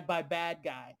suicide by bad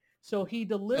guy. So he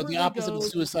deliberately the opposite of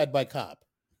suicide by cop.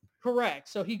 Correct.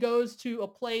 So he goes to a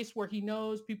place where he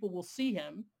knows people will see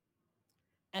him,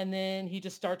 and then he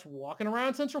just starts walking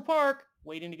around Central Park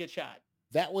waiting to get shot.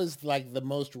 That was like the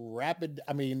most rapid.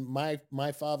 I mean,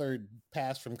 my father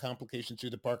passed from complications due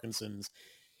to Parkinson's.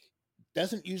 You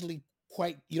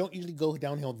don't usually go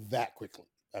downhill that quickly.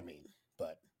 I mean,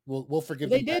 but we'll forgive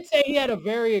They them did that. say he had a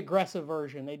very aggressive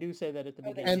version. They do say that at the Oh, they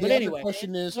beginning. And But the other anyway,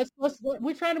 question is,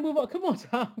 we're trying to move on. Come on,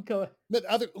 Tom. Go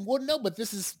ahead. but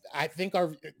this is, I think our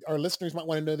listeners might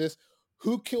want to know this.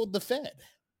 Who killed the Fed?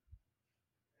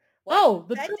 What? Oh,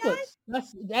 the Fed died?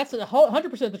 triplets. That's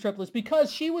 100% the triplets,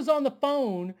 because she was on the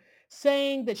phone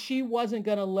saying that she wasn't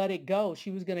going to let it go.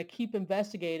 She was going to keep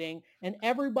investigating, and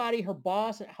everybody, her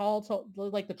boss at Hall,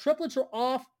 like the triplets are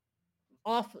off.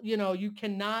 You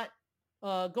cannot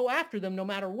go after them no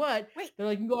matter what. Wait. They're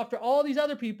like, you can go after all these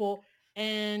other people,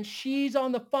 and she's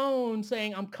on the phone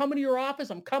saying, "I'm coming to your office.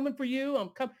 I'm coming for you. I'm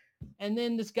coming." And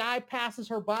then this guy passes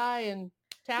her by and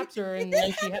taps her, Did and this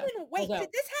then she happen in wait? falls out. Did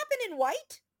this happen in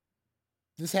white?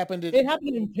 This happened It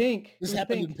happened in pink. This It was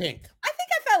happened in Pink. I think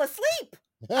I fell asleep.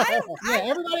 Yeah,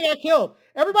 everybody got killed.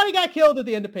 Everybody got killed at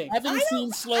the end of Pink. Having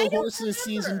seen Slow I don't Horses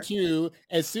season remember. 2,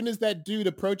 as soon as that dude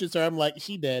approaches her, I'm like,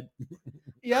 she dead.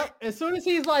 Yep. As soon as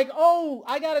he's like, "Oh,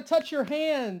 I gotta touch your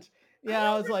hand,"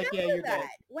 yeah, I was like, "Yeah, you're dead."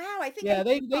 Wow, I think Yeah, I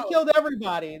they did follow. killed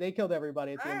everybody. They killed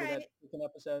everybody at the All end of that right. second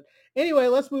episode. Anyway,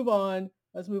 let's move on.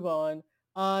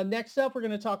 Next up, we're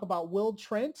going to talk about Will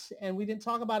Trent, and we didn't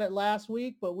talk about it last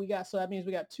week, but so that means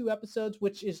we got 2 episodes,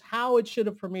 which is how it should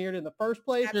have premiered in the first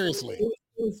place. Seriously.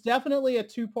 It was definitely a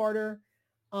 2-parter.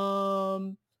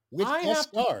 With I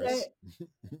guest have to stars. say,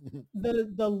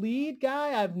 the lead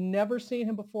guy, I've never seen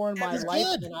him before in my He's life,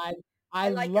 good. and I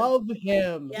like him. love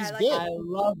him. Yeah, He's I like good. I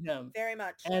love him. very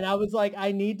much. And I was like,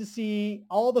 I need to see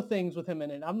all the things with him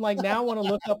in it. I'm like, now I want to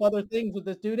look up other things with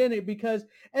this dude in it,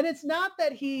 and it's not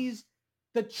that he's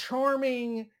the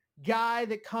charming guy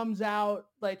that comes out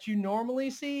that you normally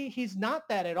see. He's not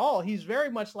that at all. He's very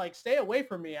much like, stay away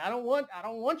from me. I don't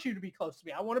want you to be close to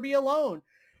me. I want to be alone.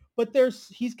 But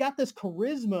he's got this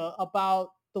charisma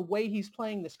about the way he's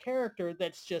playing this character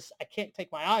that's just, I can't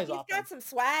take my eyes off He's got him. some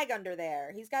swag under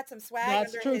there. He's got some swag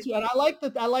That's under true his too. And I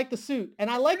like the suit. And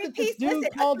I like that this dude a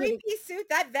called it. three-piece suit,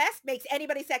 that vest makes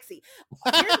anybody sexy.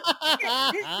 This is what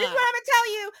I'm gonna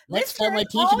tell you. Next time I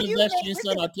Listeners, teach all you you the best, ma- you son,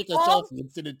 listen, I'll take a all- selfie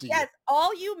and send it to you. Yes,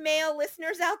 all you male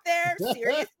listeners out there,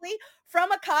 seriously,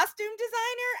 from a costume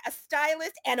designer, a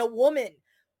stylist, and a woman,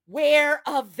 wear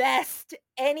a vest.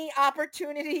 Any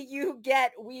opportunity you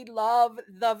get, we love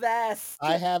the vest.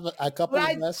 I have a couple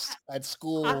But of vests at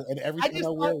school, and every I time just I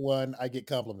wear thought- one, I get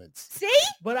compliments. See?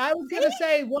 But I was going to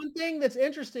say one thing that's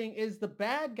interesting is the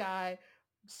bad guy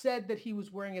said that he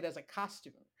was wearing it as a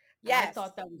costume. And I Yes.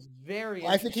 thought that was very Well,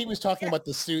 I think he interesting. was talking about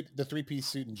the suit, the 3-piece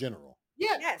suit in general.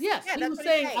 Yes. Yeah, He that's was what he's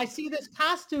saying, saying. I see this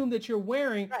costume that you're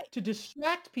wearing Right. to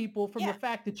distract people from Yeah. the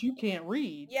fact that you can't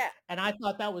read. Yeah. And I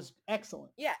thought that was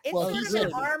excellent. Yeah, it's Well, sort he of an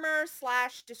said- armor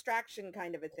 / distraction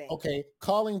kind of a thing. Okay,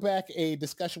 calling back a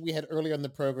discussion we had earlier on the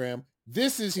program,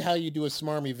 this is how you do a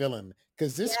smarmy villain,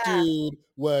 because this Yeah. dude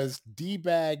was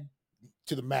D-bagged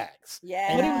to the max.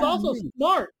 Yeah. But he was also Yeah.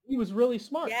 smart. He was really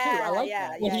smart too. I like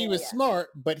that. Well, he was smart,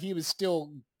 but he was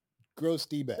still gross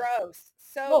D-bag. Gross.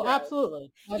 So Oh, gross.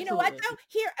 absolutely. You know what Absolutely. though?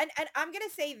 Here, and I'm gonna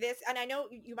say this, and I know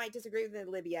you might disagree with me,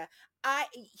 Libya.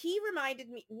 He reminded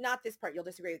me, not this part you'll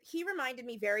disagree with. He reminded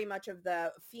me very much of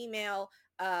the female,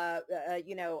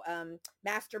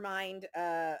 mastermind,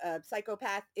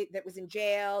 psychopath that was in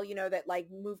jail. You know, that like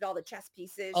moved all the chess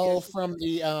pieces. Oh, from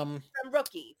the from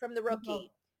the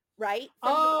rookie, right?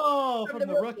 From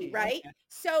the rookie. right? Okay.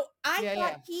 So I Yeah,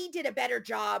 thought yeah. he did a better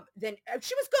job than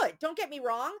she was good. Don't get me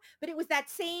wrong, but it was that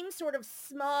same sort of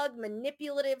smug,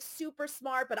 manipulative, super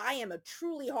smart, but I am a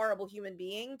truly horrible human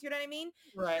being. Do you know what I mean?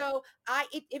 Right. So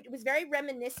it was very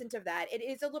reminiscent of that. It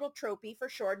is a little tropey for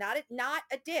sure, not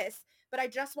a diss, but I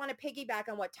just want to piggyback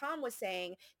on what Tom was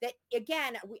saying, that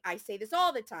again, I say this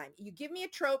all the time. You give me a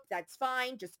trope, that's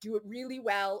fine. Just do it really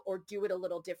well or do it a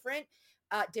little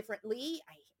differently.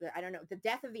 I don't know, the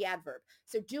death of the adverb.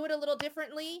 So do it a little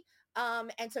differently.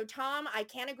 And so Tom, I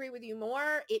can't agree with you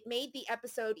more. It made the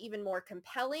episode even more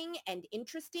compelling and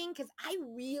interesting because I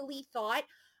really thought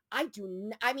I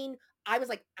was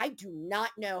like, I do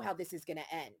not know how this is going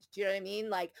to end. Do you know what I mean?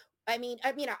 Like, I mean,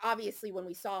 obviously when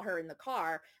we saw her in the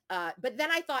car, but then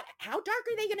I thought, how dark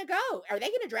are they going to go? Are they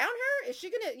going to drown her? Is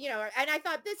she going to, and I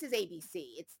thought this is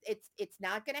ABC. It's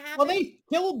not going to happen. Well,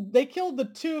 they killed the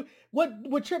two.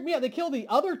 What tripped me out? They killed the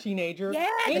other teenager. Yeah,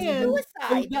 the and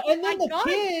suicide. and then My the God.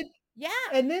 kid. Yeah.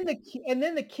 And then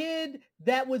the kid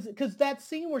that was, because that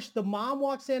scene where the mom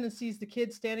walks in and sees the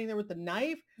kid standing there with the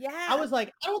knife. Yeah. I was like,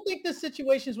 I don't think this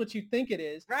situation is what you think it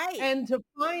is. Right. And to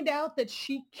find out that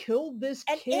she killed this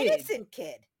An kid. innocent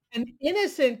kid. an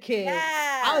innocent kid,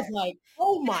 I was Yeah. like,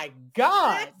 oh my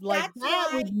God, like That's that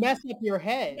why. would mess up your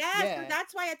head. Yeah, so Yeah.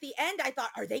 that's why at the end I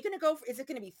thought, are they going to go for, is it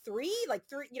going to be three, like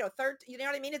three, third, you know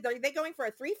what I mean? Are they going for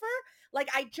a threefer? Like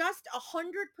I just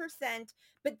 100%,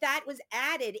 but that was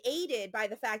aided by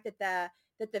the fact that the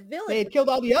They villain had was, killed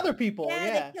all the other people. yeah,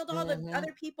 they Yeah. killed all the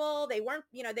other people. They weren't,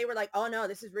 they were like, oh no,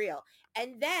 this is real.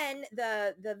 And then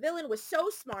the villain was so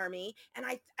smarmy, and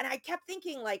I kept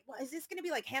thinking like, well, is this going to be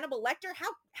like Hannibal Lecter?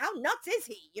 How nuts is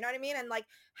he? You know what I mean? And like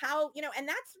how, and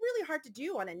that's really hard to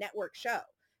do on a network show.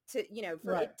 To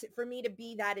Right. for me to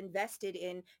be that invested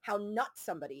in how nuts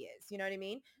somebody is, you know what I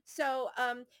mean? So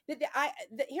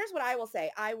here's what I will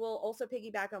say. I will also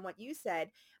piggyback on what you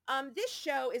said. This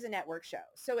show is a network show,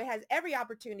 so it has every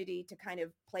opportunity to kind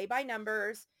of play by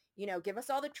numbers, give us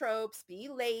all the tropes, be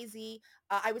lazy.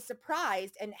 I was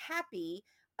surprised and happy,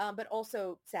 but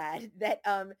also sad that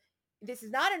this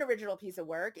is not an original piece of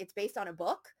work. It's based on a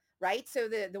book, right? So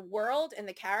the world and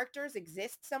the characters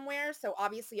exist somewhere. So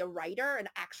obviously a writer, an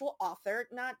actual author,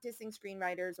 not dissing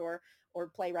screenwriters or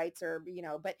playwrights or,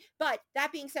 but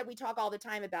that being said, we talk all the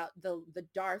time about the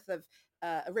dearth of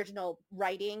original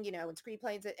writing, and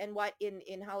screenplays and what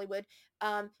in Hollywood.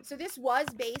 So this was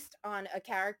based on a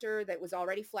character that was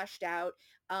already fleshed out.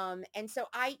 And so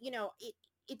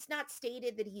it's not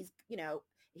stated that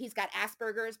he's got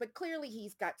Asperger's, but clearly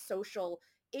he's got social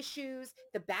issues,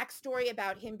 the backstory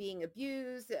about him being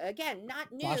abused, again,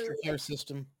 not new. Foster care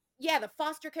system. Yeah, the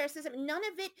foster care system. None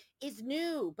of it is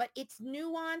new, but it's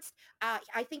nuanced.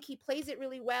 I think he plays it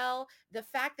really well. The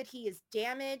fact that he is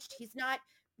damaged, he's not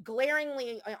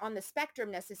glaringly on the spectrum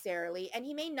necessarily, and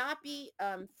he may not be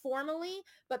formally,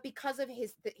 but because of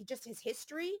just his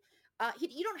history,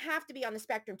 you don't have to be on the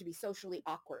spectrum to be socially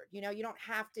awkward. You don't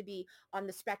have to be on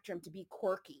the spectrum to be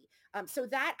quirky. So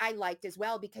that I liked as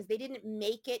well, because they didn't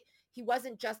make it, he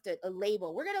wasn't just a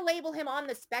label. We're going to label him on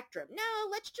the spectrum. No,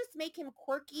 let's just make him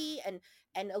quirky and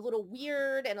a little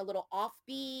weird and a little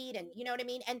offbeat. And you know what I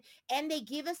mean? And they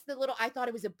give us I thought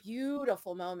it was a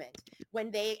beautiful moment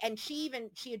when she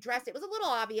addressed it. It was a little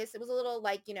obvious. It was a little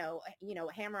like,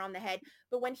 a hammer on the head.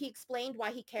 But when he explained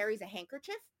why he carries a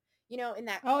handkerchief, in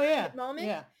that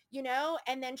moment,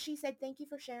 and then she said, thank you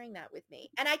for sharing that with me.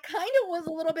 And I kind of was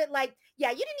a little bit like, yeah,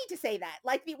 you didn't need to say that.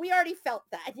 Like we already felt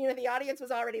that, the audience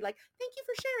was already like, thank you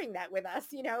for sharing that with us,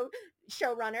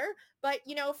 showrunner. But,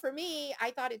 for me,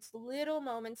 I thought it's little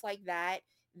moments like that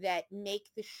make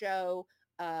the show,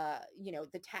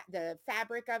 the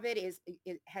fabric of it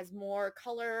has more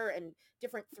color and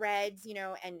different threads,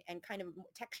 and kind of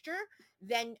texture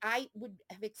than I would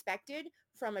have expected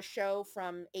from a show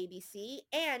from ABC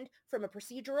and from a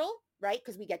procedural, right?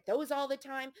 Because we get those all the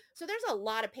time. So there's a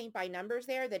lot of paint by numbers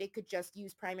there that it could just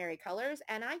use primary colors.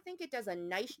 And I think it does a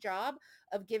nice job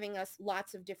of giving us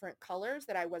lots of different colors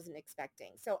that I wasn't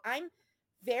expecting. So I'm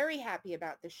very happy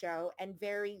about the show and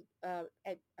very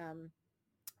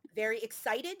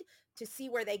excited to see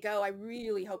where they go. I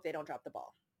really hope they don't drop the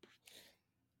ball.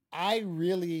 I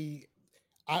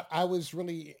was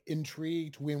really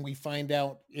intrigued when we find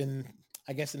out in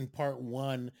part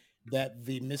one that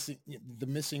the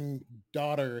missing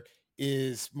daughter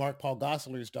is Mark Paul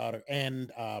Gosselaar's daughter,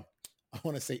 and I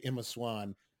want to say Emma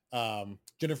Swan,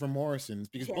 Jennifer Morrison's,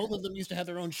 because both of them used to have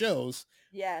their own shows.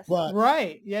 Yes. But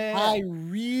right. Yeah. I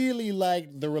really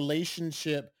liked the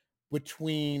relationship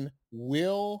between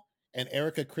Will and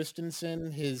Erica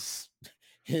Christensen, his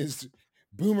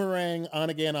boomerang on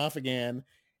again, off again,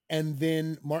 and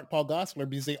then Mark Paul Gosselaar,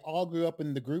 because they all grew up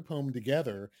in the group home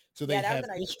together, so they have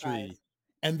nice history. surprise.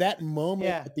 And that moment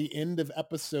at the end of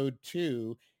episode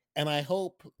 2, and I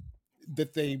hope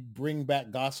that they bring back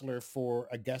Gosselaar for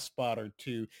a guest spot or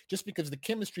two, just because the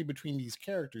chemistry between these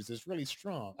characters is really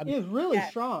strong. I mean, it's really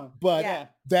strong. But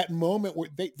that moment where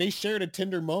they shared a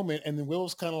tender moment, and then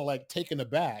Will's kind of like taken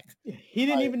aback. He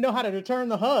didn't even know how to return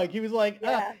the hug. He was like,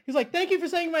 thank you for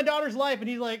saving my daughter's life. And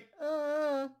he's like,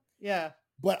 yeah.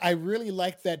 But I really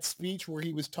liked that speech where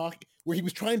he was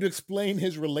trying to explain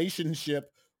his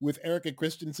relationship with Erica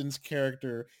Christensen's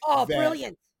character. Oh,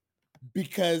 brilliant.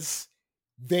 Because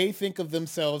they think of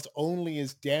themselves only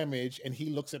as damage, and he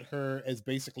looks at her as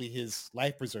basically his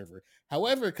life preserver.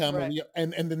 However,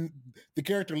 and then the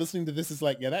character listening to this is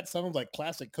like, yeah, that sounds like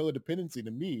classic codependency to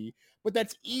me. But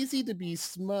that's easy to be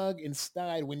smug and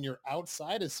snide when you're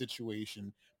outside a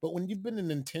situation. But when you've been in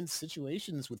intense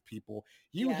situations with people,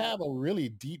 you have a really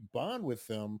deep bond with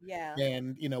them. Yeah.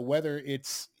 And, whether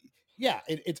it's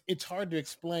hard to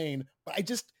explain, but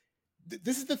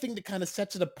this is the thing that kind of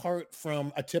sets it apart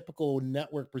from a typical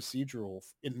network procedural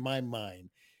in my mind.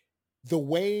 the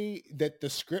way that the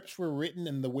scripts were written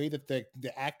and the way that the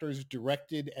actors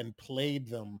directed and played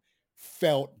them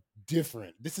felt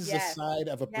different. This is a Yes. side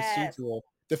of a Yes. procedural.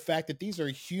 The fact that these are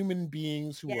human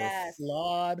beings who are Yes.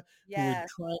 flawed, who are Yes.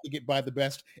 trying to get by the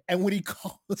best. And when he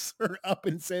calls her up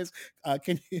and says,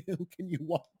 can you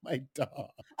walk my dog?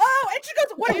 Oh, and she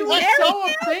goes, "What, She you was married so now?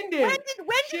 offended.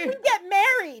 When She- did we get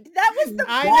married?" That was the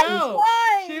I best know.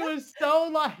 line. She was so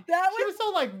like, That she was- was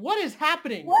so like, what is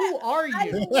happening? What? Who are you? I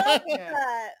love Yeah.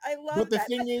 that. I love But the that.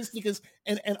 thing is, because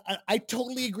and I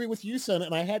totally agree with you, son,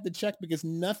 and I had to check because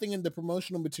nothing in the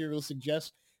promotional material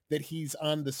suggests that he's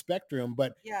on the spectrum.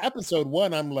 But Yeah. episode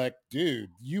 1, I'm like,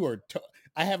 dude, you are.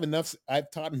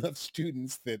 I've taught enough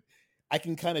students that I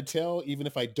can kind of tell, even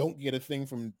if I don't get a thing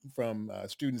from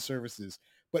student services.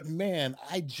 But man,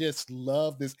 I just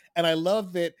love this, and I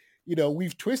love that.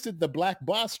 We've twisted the black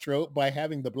boss trope by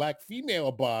having the black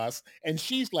female boss, and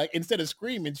she's like, instead of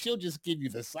screaming, she'll just give you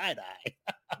the side eye.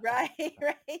 Right.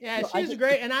 Yeah, No, I she's think-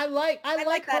 great, and I like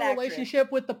like that her actress.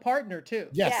 relationship with the partner too.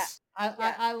 Yes.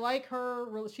 Yeah. I like her.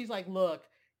 She's like, look,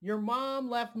 your mom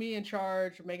left me in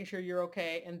charge, making sure you're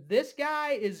okay, and this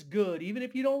guy is good. Even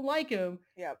if you don't like him,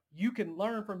 Yep. you can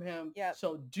learn from him. Yep.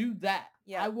 So do that.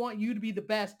 Yep. I want you to be the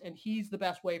best, and he's the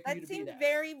best way for you That to be seemed that.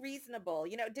 very reasonable.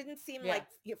 It didn't seem Yeah. like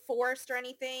forced or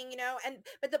anything.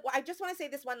 But I just want to say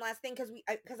this one last thing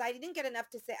because I didn't get enough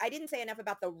to say. I didn't say enough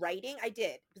about the writing. I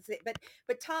did,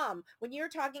 but Tom, when you're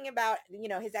talking about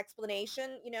his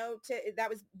explanation, that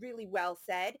was really well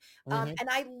said. Mhm. And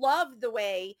I love the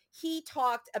way he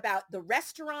talked about the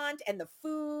restaurant and the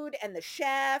food and the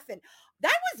chef, and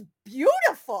that was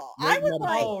beautiful. I Great was like,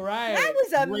 metaphor. Oh, right. that was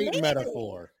Great amazing.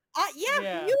 metaphor.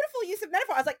 Yeah. Beautiful use of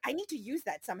metaphor. I was like, I need to use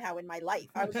that somehow in my life.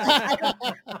 I was like,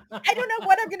 I don't know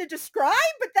what I'm going to describe,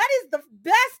 but that is the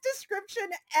best description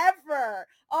ever.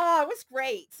 Oh, it was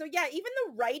great. So yeah, even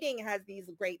the writing has these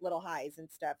great little highs and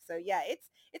stuff. So yeah, it's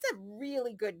a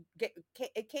really good.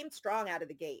 It came strong out of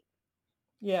the gate.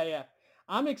 Yeah.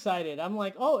 I'm excited. I'm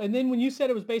like, oh, and then when you said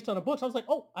it was based on a book, I was like,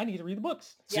 oh, I need to read the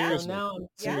books. Yeah. So Seriously. now I'm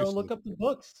Yeah. going to look up the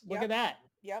books. Look Yep. at that.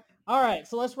 Yep. All right,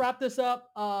 so let's wrap this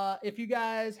up. If you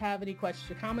guys have any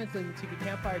questions or comments, then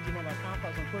tvcampfire@gmail.com,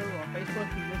 follow us on Twitter or on Facebook.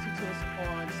 You can listen to us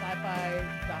on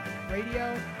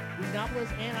sci-fi.radio,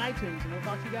 Readonopolis, and iTunes. And we'll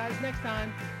talk to you guys next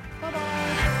time. Bye-bye.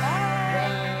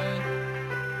 Bye. Bye.